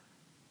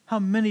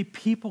many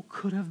people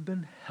could have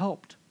been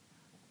helped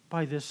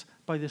by this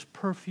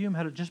perfume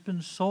had it just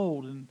been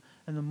sold and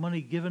the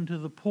money given to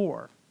the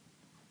poor?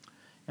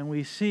 And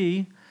we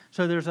see,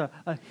 so there's a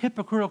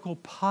hypocritical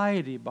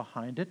piety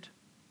behind it.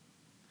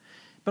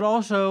 But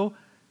also,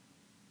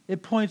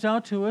 it points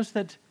out to us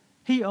that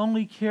he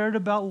only cared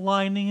about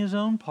lining his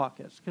own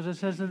pockets, because it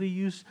says that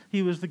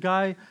he was the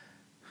guy.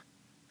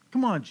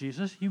 Come on,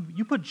 Jesus,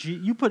 you put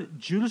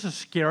Judas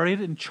Iscariot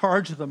in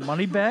charge of the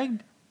money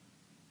bag?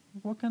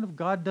 What kind of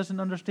God doesn't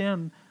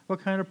understand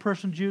what kind of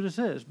person Judas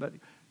is? But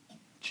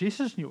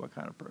Jesus knew what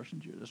kind of person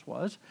Judas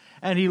was,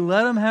 and he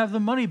let him have the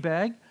money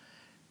bag.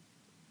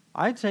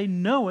 I'd say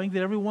knowing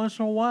that every once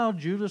in a while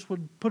Judas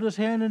would put his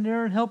hand in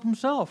there and help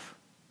himself.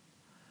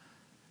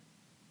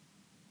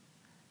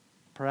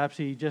 Perhaps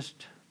he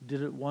just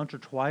did it once or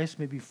twice,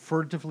 maybe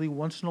furtively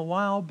once in a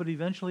while, but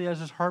eventually as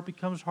his heart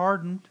becomes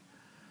hardened,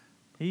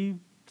 he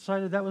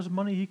decided that was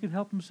money he could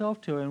help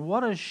himself to. And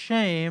what a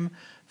shame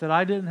that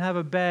I didn't have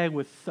a bag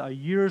with a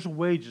year's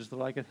wages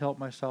that I could help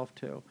myself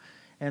to.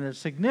 And it's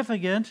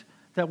significant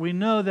that we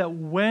know that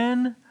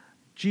when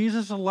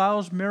Jesus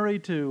allows Mary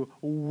to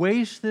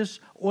waste this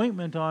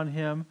ointment on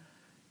him,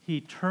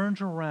 he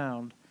turns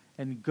around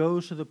and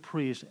goes to the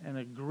priest and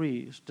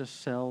agrees to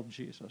sell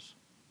Jesus.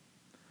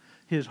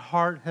 His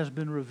heart has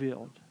been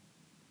revealed.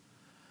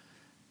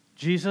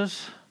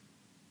 Jesus,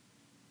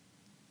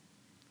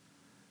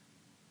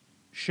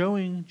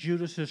 showing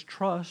Judas his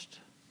trust,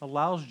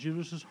 allows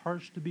Judas's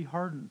hearts to be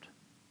hardened.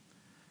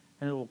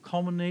 And it will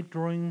culminate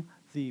during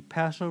the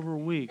Passover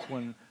week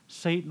when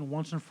Satan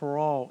once and for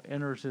all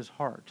enters his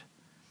heart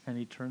and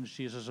he turns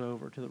Jesus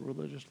over to the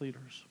religious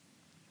leaders.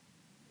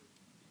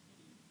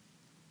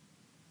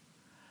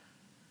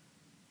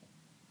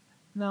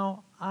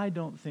 Now, I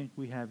don't think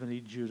we have any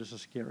Judas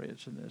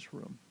Iscariots in this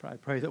room. I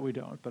pray that we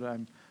don't, but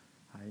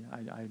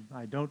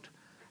I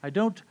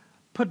don't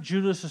put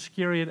Judas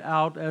Iscariot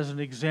out as an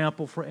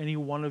example for any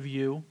one of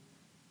you.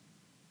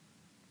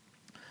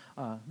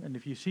 And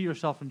if you see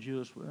yourself in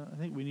Judas, I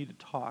think we need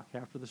to talk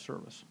after the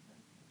service.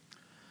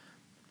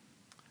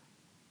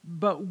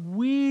 But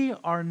we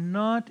are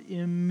not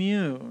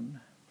immune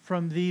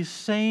from these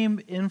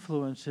same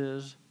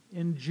influences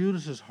in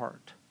Judas's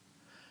heart.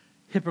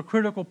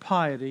 Hypocritical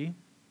piety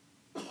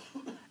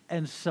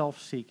and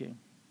self-seeking.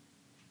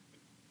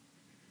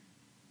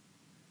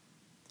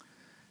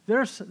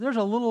 There's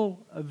a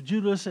little of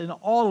Judas in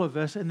all of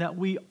us in that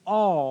we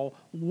all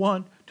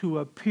want to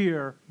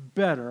appear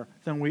better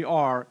than we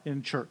are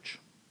in church.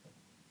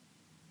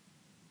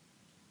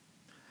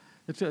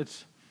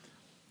 It's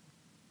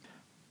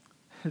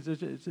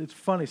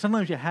funny.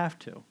 Sometimes you have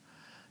to.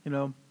 You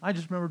know, I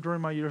just remember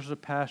during my years as a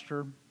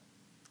pastor,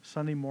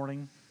 Sunday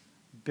morning,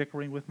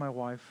 bickering with my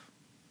wife,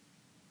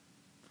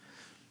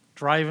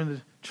 driving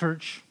to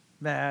church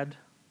mad,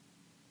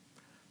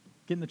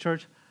 getting to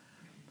church.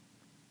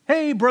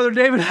 Hey, Brother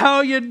David,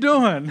 how you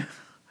doing?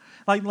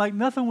 Like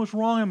nothing was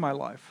wrong in my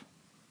life.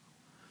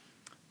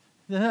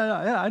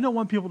 I don't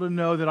want people to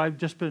know that I've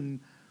just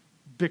been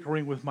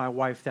bickering with my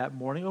wife that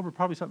morning over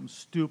probably something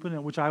stupid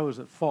in which I was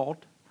at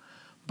fault.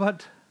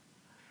 But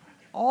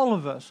all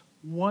of us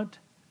want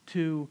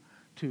to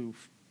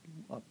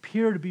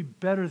appear to be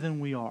better than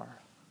we are.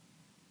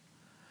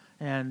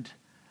 And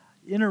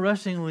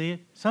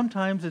interestingly,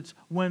 sometimes it's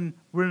when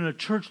we're in a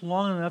church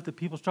long enough that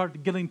people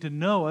start getting to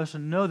know us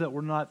and know that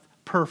we're not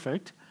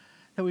perfect,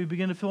 that we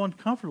begin to feel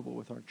uncomfortable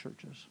with our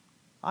churches.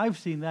 I've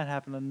seen that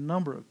happen a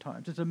number of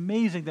times. It's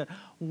amazing that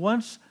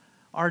once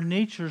our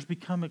natures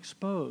become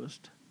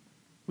exposed,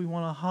 we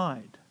want to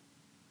hide.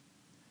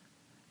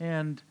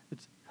 And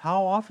it's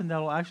how often that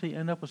will actually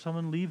end up with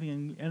someone leaving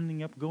and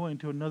ending up going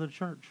to another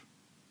church.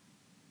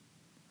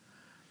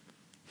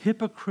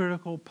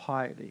 Hypocritical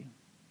piety.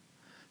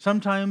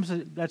 Sometimes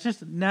that's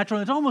just natural.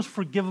 It's almost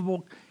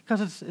forgivable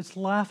because it's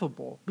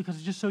laughable, because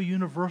it's just so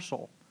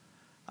universal.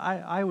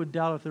 I would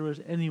doubt if there was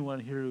anyone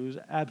here who is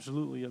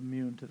absolutely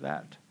immune to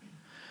that.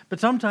 But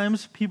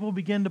sometimes people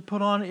begin to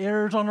put on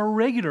airs on a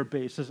regular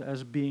basis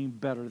as being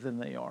better than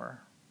they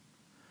are.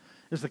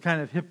 It's the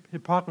kind of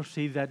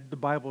hypocrisy that the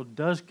Bible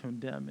does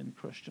condemn in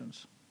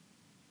Christians.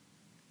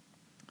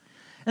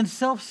 And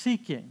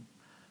self-seeking.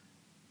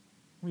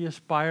 we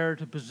aspire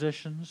to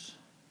positions.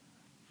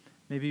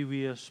 Maybe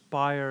we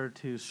aspire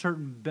to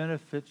certain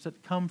benefits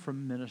that come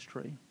from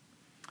ministry.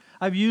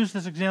 I've used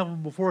this example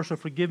before, so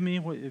forgive me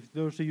if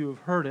those of you have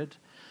heard it.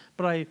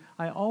 But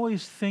I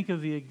always think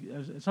of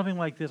something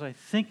like this. I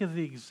think of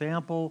the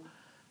example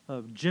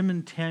of Jim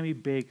and Tammy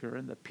Baker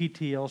and the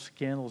PTL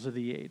scandals of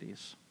the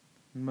 80s.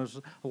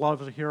 A lot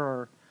of us here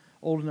are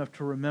old enough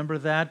to remember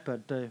that,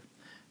 but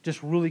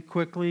just really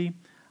quickly,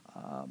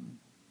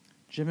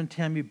 Jim and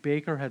Tammy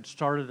Baker had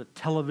started a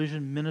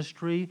television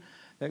ministry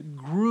that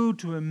grew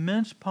to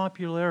immense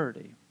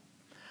popularity,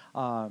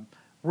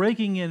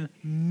 raking in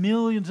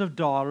millions of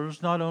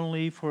dollars, not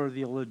only for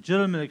the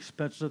legitimate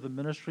expenses of the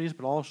ministries,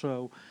 but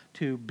also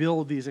to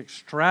build these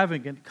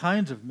extravagant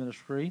kinds of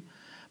ministry,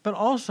 but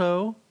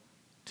also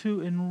to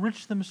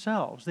enrich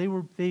themselves. They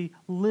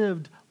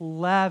lived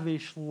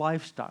lavish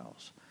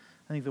lifestyles.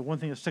 I think the one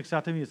thing that sticks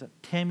out to me is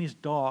that Tammy's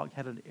dog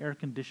had an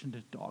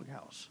air-conditioned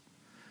doghouse.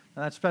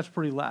 Now that's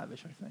pretty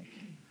lavish, I think.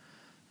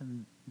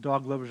 And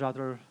dog lovers out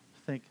there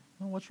think,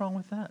 well, what's wrong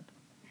with that?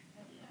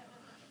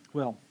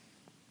 Well,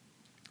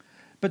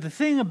 but the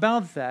thing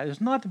about that is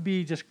not to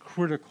be just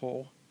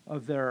critical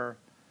of their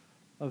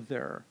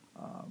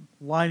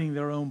lining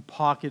their own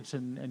pockets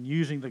and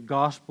using the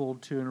gospel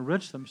to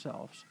enrich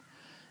themselves.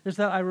 Is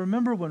that I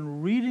remember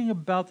when reading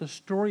about the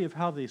story of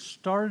how they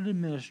started a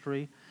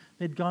ministry,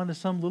 they'd gone to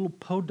some little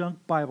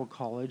podunk Bible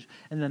college,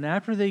 and then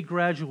after they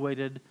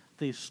graduated,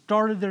 they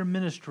started their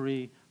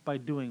ministry by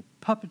doing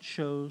puppet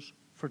shows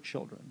for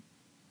children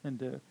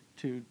and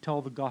to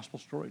tell the gospel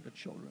story to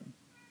children.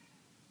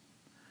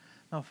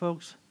 Now,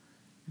 folks,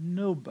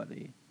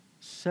 nobody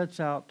sets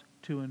out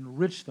to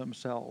enrich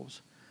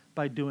themselves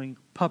by doing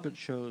puppet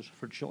shows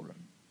for children.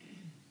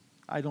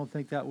 I don't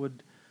think that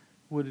would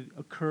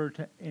occur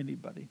to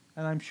anybody.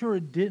 And I'm sure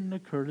it didn't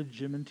occur to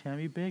Jim and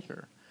Tammy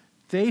Baker.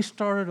 They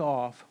started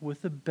off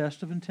with the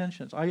best of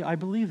intentions. I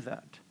believe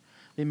that.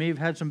 They may have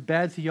had some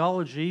bad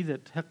theology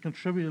that have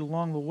contributed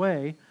along the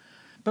way,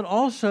 but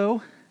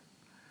also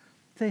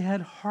they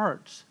had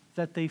hearts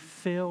that they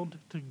failed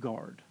to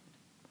guard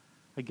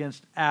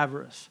against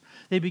avarice.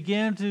 They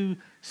began to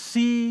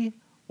see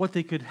what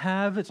they could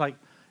have. It's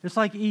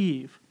like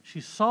Eve.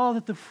 She saw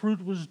that the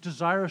fruit was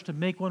desirous to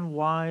make one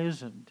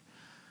wise and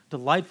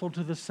delightful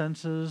to the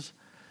senses,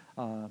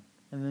 and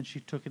then she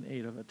took and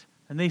ate of it.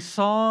 And they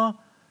saw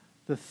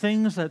the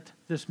things that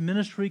this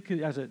ministry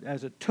could,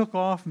 as it took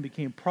off and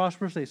became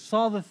prosperous, they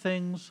saw the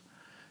things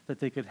that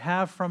they could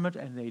have from it,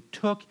 and they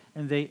took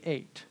and they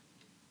ate,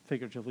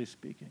 figuratively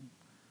speaking.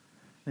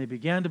 They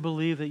began to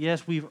believe that,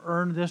 yes, we've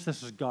earned this.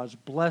 This is God's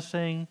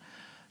blessing.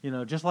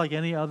 Just like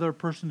any other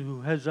person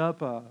who heads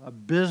up a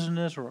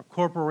business or a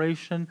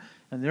corporation,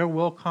 and they're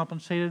well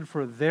compensated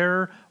for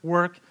their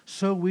work,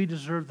 so we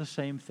deserve the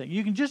same thing.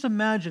 You can just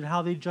imagine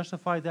how they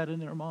justified that in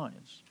their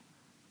minds.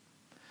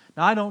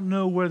 Now, I don't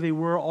know where they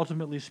were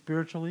ultimately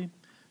spiritually.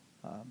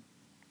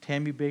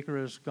 Tammy Baker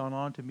has gone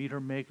on to meet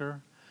her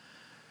Maker.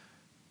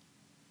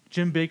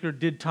 Jim Baker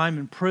did time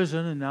in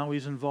prison, and now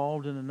he's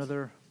involved in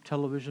another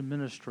television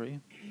ministry.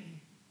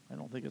 I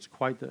don't think it's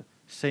quite the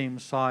same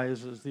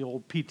size as the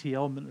old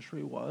PTL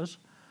ministry was.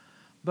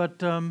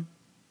 But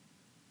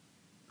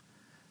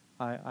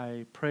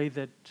I pray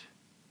that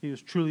he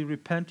was truly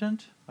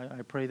repentant.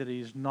 I pray that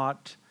he's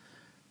not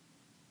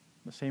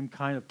the same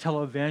kind of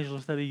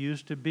televangelist that he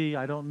used to be.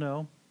 I don't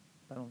know.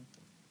 I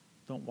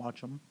don't watch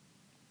him.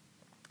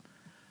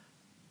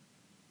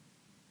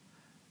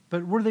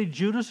 But were they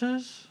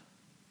Judases?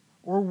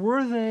 Or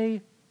were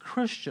they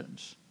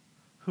Christians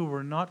who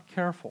were not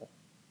careful,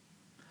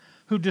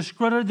 who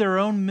discredited their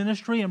own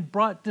ministry and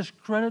brought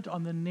discredit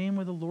on the name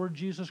of the Lord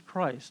Jesus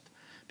Christ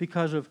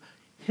because of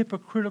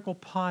hypocritical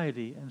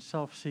piety and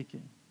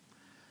self-seeking?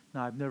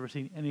 Now, I've never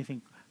seen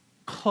anything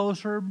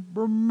closer,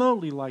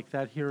 remotely like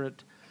that here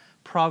at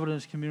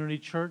Providence Community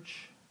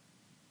Church,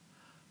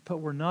 but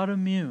we're not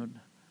immune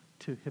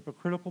to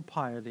hypocritical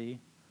piety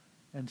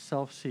and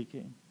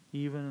self-seeking,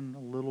 even in a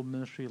little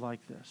ministry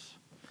like this.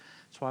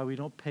 That's why we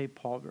don't pay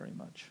Paul very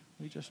much.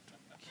 We just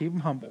keep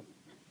him humble.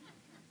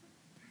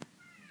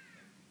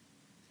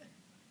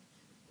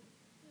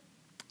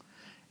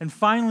 And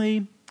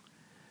finally,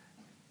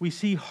 we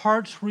see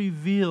hearts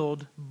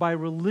revealed by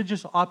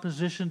religious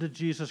opposition to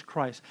Jesus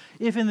Christ.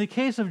 If in the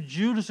case of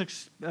Judas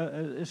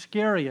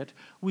Iscariot,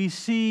 we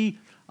see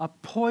a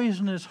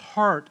poisonous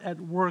heart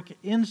at work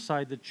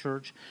inside the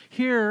church,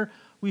 here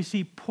we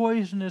see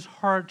poisonous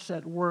hearts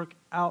at work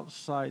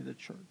outside the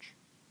church.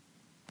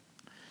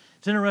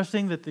 It's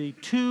interesting that the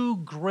two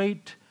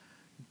great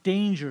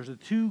dangers, the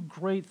two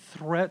great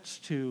threats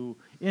to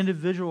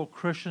individual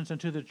Christians and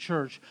to the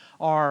church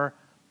are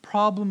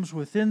problems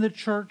within the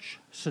church,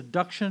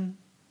 seduction,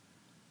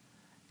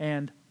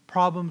 and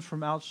problems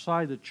from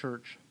outside the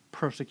church,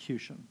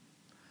 persecution.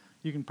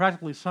 You can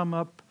practically sum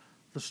up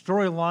the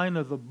storyline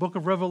of the book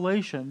of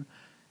Revelation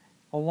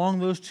along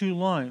those two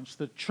lines: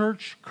 the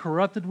church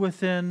corrupted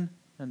within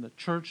and the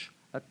church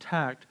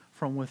attacked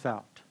from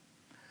without.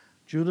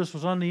 Judas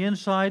was on the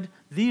inside.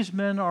 These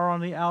men are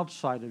on the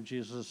outside of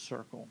Jesus'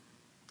 circle.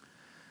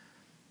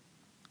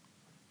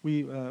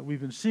 We've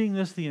been seeing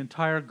this the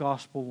entire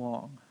gospel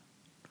long.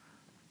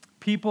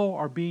 People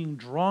are being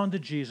drawn to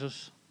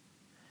Jesus,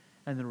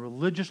 and the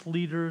religious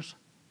leaders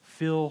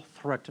feel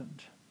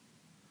threatened.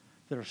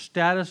 Their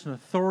status and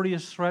authority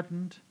is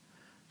threatened.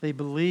 They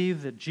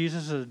believe that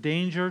Jesus is a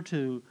danger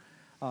to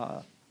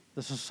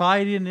the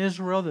society in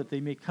Israel, that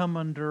they may come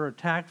under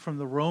attack from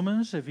the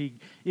Romans if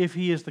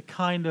he is the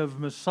kind of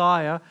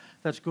Messiah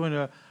that's going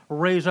to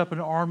raise up an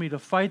army to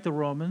fight the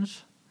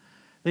Romans.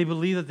 They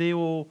believe that they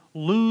will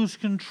lose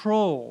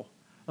control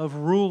of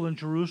rule in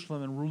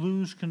Jerusalem and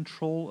lose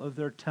control of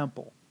their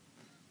temple.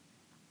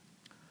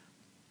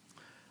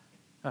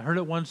 I heard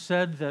it once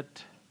said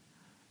that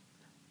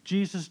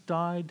Jesus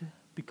died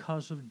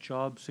because of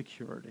job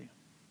security.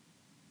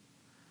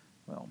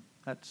 Well,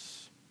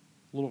 that's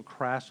a little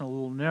crass and a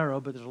little narrow,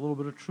 but there's a little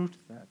bit of truth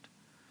to that.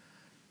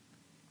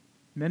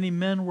 Many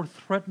men were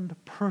threatened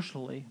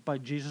personally by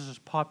Jesus'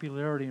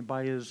 popularity and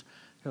by his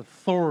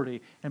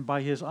authority and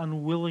by his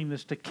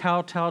unwillingness to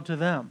kowtow to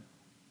them.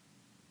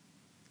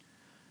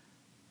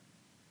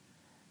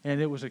 And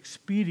it was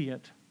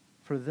expedient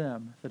for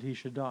them that he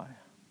should die.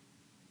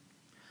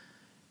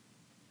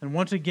 And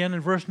once again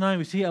in verse 9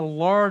 we see a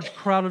large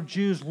crowd of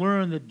Jews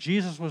learned that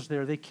Jesus was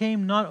there. They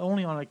came not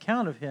only on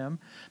account of him,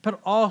 but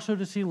also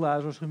to see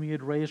Lazarus, whom he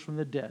had raised from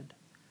the dead.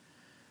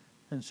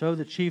 And so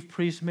the chief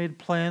priests made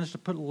plans to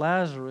put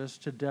Lazarus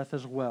to death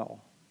as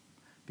well,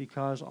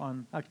 because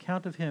on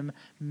account of him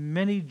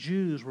many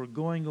Jews were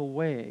going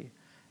away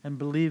and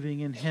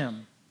believing in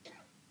him.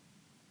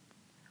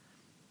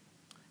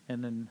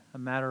 And in a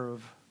matter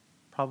of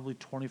probably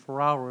 24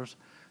 hours,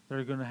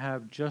 they're going to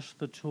have just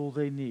the tool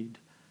they need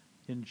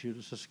in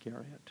Judas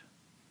Iscariot.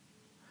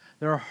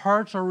 Their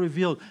hearts are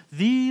revealed.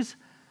 We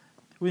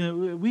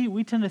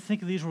tend to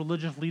think of these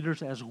religious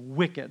leaders as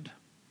wicked,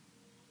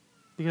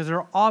 because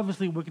they're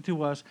obviously wicked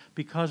to us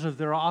because of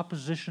their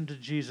opposition to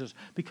Jesus,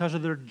 because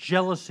of their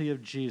jealousy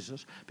of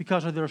Jesus,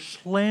 because of their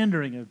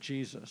slandering of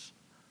Jesus.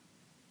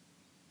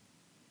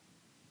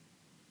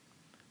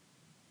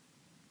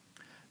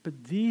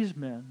 But these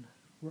men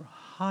were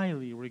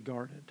highly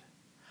regarded,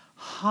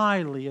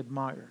 highly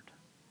admired.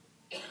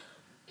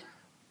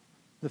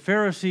 The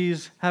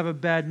Pharisees have a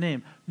bad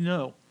name.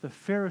 No, the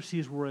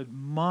Pharisees were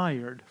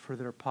admired for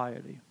their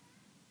piety.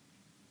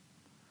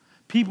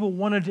 People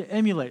wanted to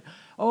emulate.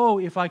 Oh,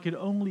 if I could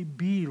only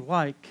be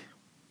like,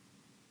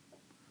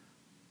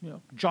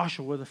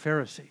 Joshua the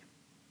Pharisee,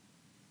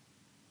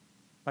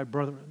 my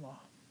brother-in-law.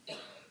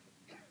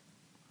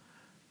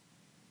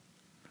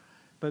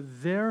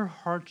 But their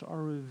hearts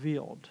are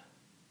revealed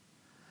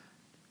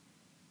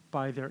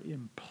by their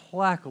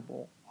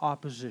implacable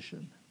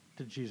opposition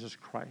to Jesus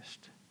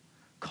Christ,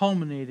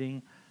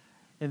 culminating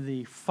in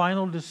the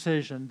final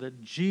decision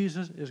that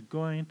Jesus is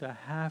going to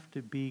have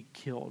to be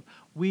killed.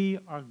 We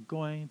are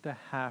going to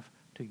have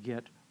to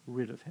get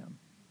rid of him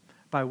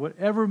by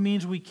whatever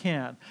means we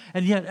can.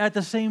 And yet, at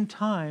the same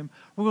time,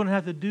 we're going to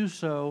have to do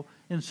so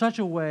in such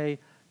a way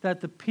that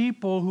the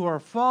people who are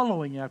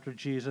following after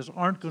Jesus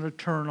aren't going to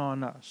turn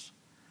on us.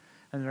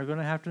 And they're going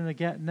to have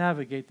to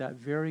navigate that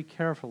very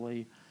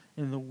carefully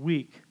in the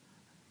week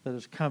that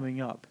is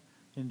coming up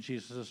in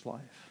Jesus'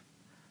 life.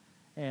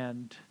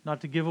 And not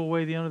to give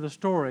away the end of the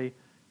story,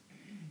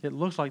 it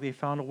looks like they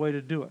found a way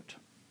to do it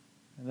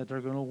and that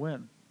they're going to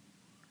win.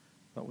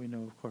 But we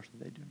know, of course,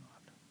 that they do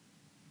not.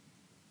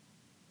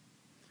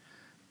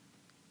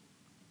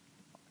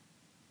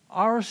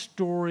 Our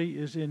story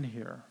is in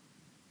here.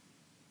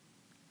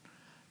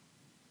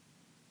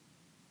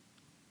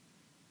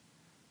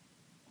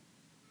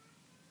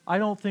 I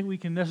don't think we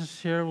can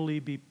necessarily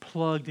be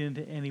plugged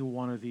into any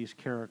one of these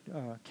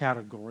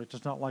categories.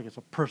 It's not like it's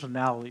a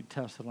personality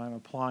test that I'm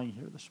applying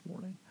here this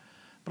morning.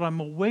 But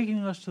I'm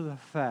awakening us to the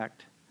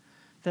fact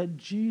that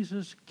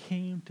Jesus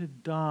came to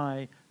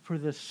die for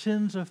the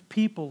sins of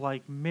people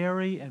like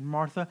Mary and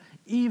Martha,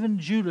 even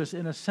Judas,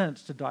 in a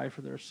sense, to die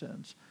for their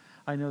sins.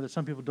 I know that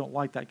some people don't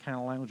like that kind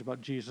of language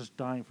about Jesus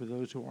dying for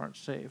those who aren't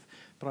saved.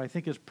 But I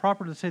think it's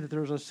proper to say that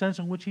there's a sense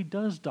in which he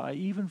does die,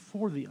 even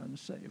for the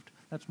unsaved.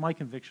 That's my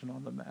conviction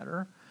on the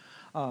matter.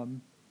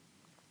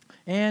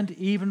 And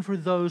even for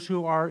those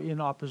who are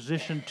in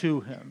opposition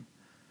to him.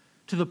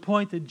 To the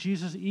point that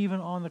Jesus,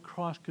 even on the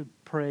cross, could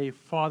pray,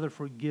 "Father,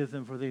 forgive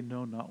them, for they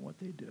know not what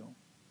they do."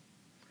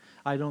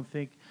 I don't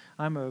think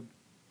I'm a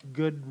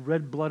good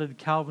red-blooded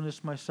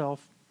Calvinist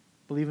myself,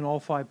 believe in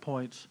all 5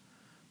 points.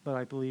 But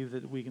I believe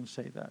that we can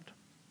say that.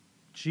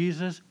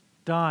 Jesus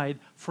died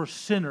for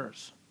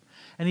sinners.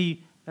 And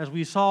he, as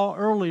we saw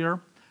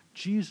earlier,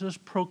 Jesus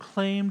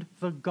proclaimed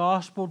the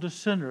gospel to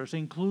sinners,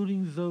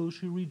 including those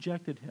who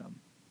rejected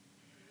him.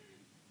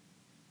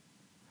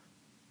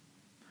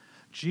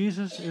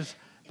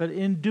 But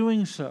in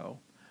doing so,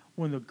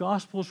 when the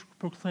gospel is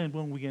proclaimed,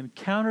 when we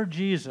encounter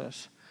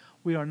Jesus,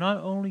 we are not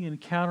only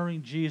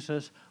encountering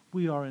Jesus,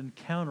 we are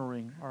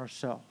encountering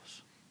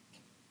ourselves.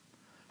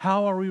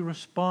 How are we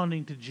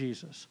responding to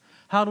Jesus?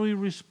 How do we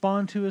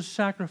respond to his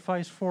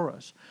sacrifice for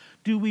us?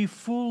 Do we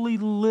fully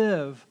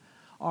live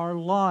our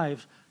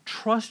lives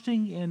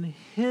trusting in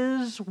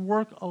his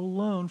work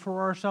alone for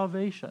our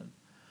salvation?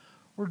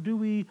 Or do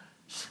we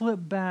slip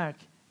back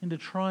into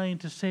trying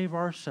to save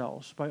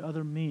ourselves by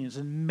other means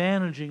and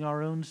managing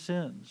our own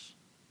sins?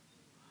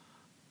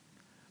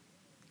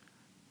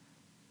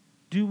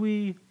 Do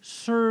we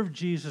serve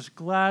Jesus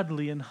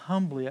gladly and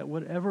humbly at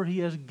whatever he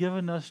has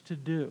given us to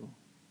do?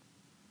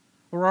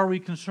 Or are we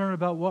concerned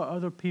about what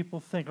other people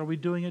think? Are we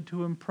doing it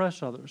to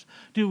impress others?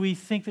 Do we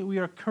think that we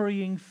are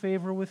currying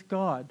favor with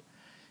God?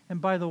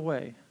 And by the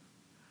way,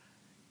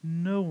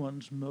 no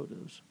one's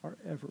motives are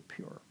ever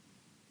pure.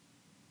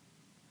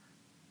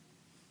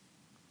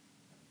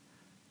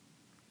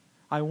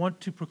 I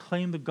want to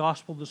proclaim the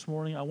gospel this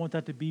morning. I want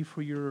that to be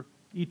for your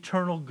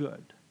eternal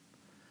good.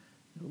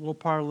 A little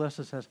part of the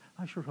lesson says,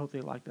 I sure hope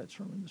they like that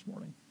sermon this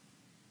morning.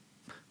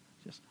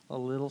 Just a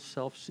little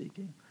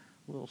self-seeking,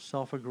 a little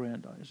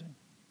self-aggrandizing.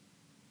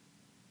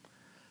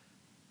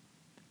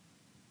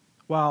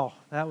 Wow,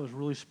 that was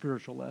really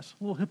spiritual, Les.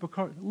 A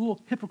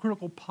little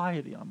hypocritical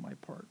piety on my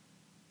part.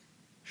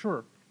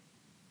 Sure.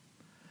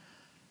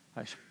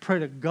 I pray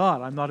to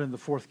God I'm not in the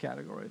fourth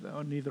category, though,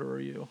 and neither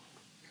are you.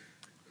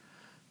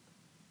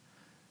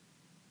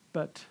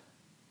 But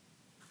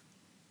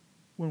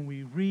when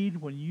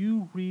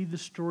you read the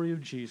story of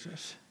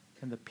Jesus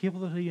and the people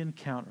that he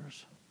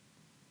encounters,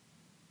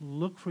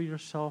 look for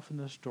yourself in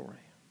the story.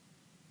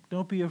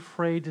 Don't be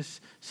afraid to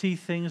see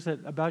things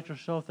about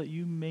yourself that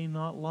you may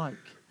not like.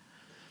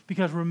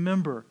 Because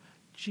remember,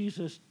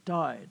 Jesus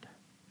died.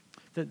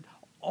 That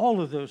all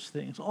of those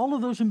things, all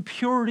of those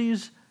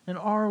impurities in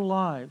our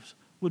lives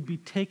would be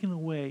taken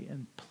away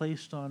and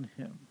placed on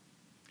him.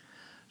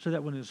 So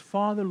that when his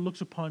Father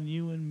looks upon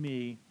you and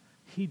me,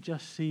 he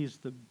just sees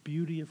the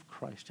beauty of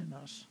Christ in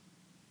us.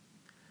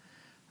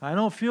 I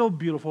don't feel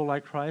beautiful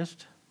like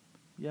Christ.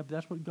 Yeah, but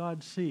that's what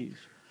God sees.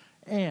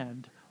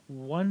 And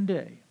one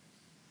day,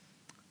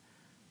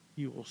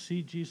 you will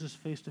see Jesus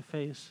face to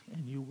face,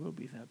 and you will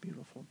be that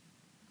beautiful.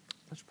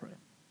 Let's pray.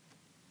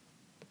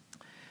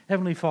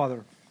 Heavenly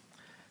Father,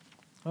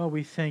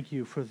 we thank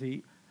you for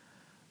the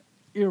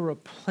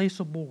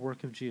irreplaceable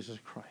work of Jesus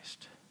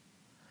Christ.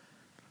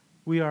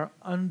 We are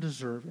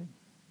undeserving.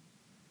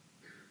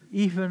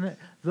 Even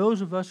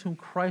those of us whom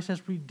Christ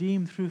has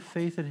redeemed through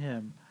faith in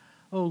him.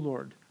 Oh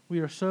Lord, we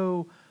are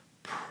so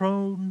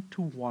prone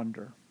to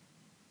wander.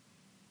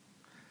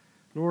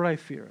 Lord, I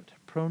fear it,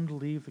 prone to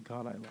leave the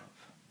God I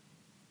love.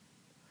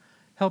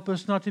 Help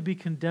us not to be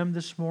condemned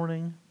this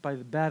morning by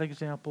the bad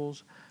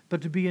examples,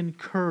 but to be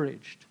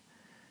encouraged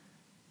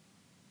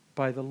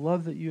by the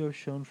love that you have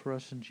shown for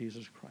us in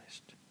Jesus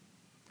Christ.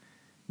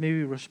 May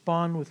we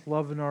respond with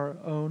love in our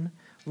own,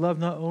 love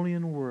not only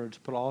in words,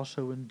 but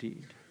also in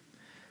deed.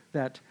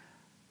 That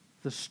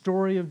the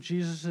story of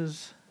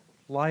Jesus'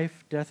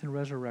 life, death, and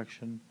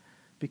resurrection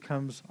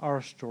becomes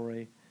our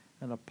story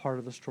and a part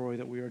of the story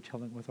that we are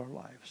telling with our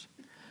lives.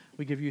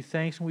 We give you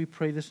thanks and we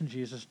pray this in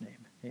Jesus'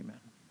 name.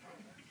 Amen.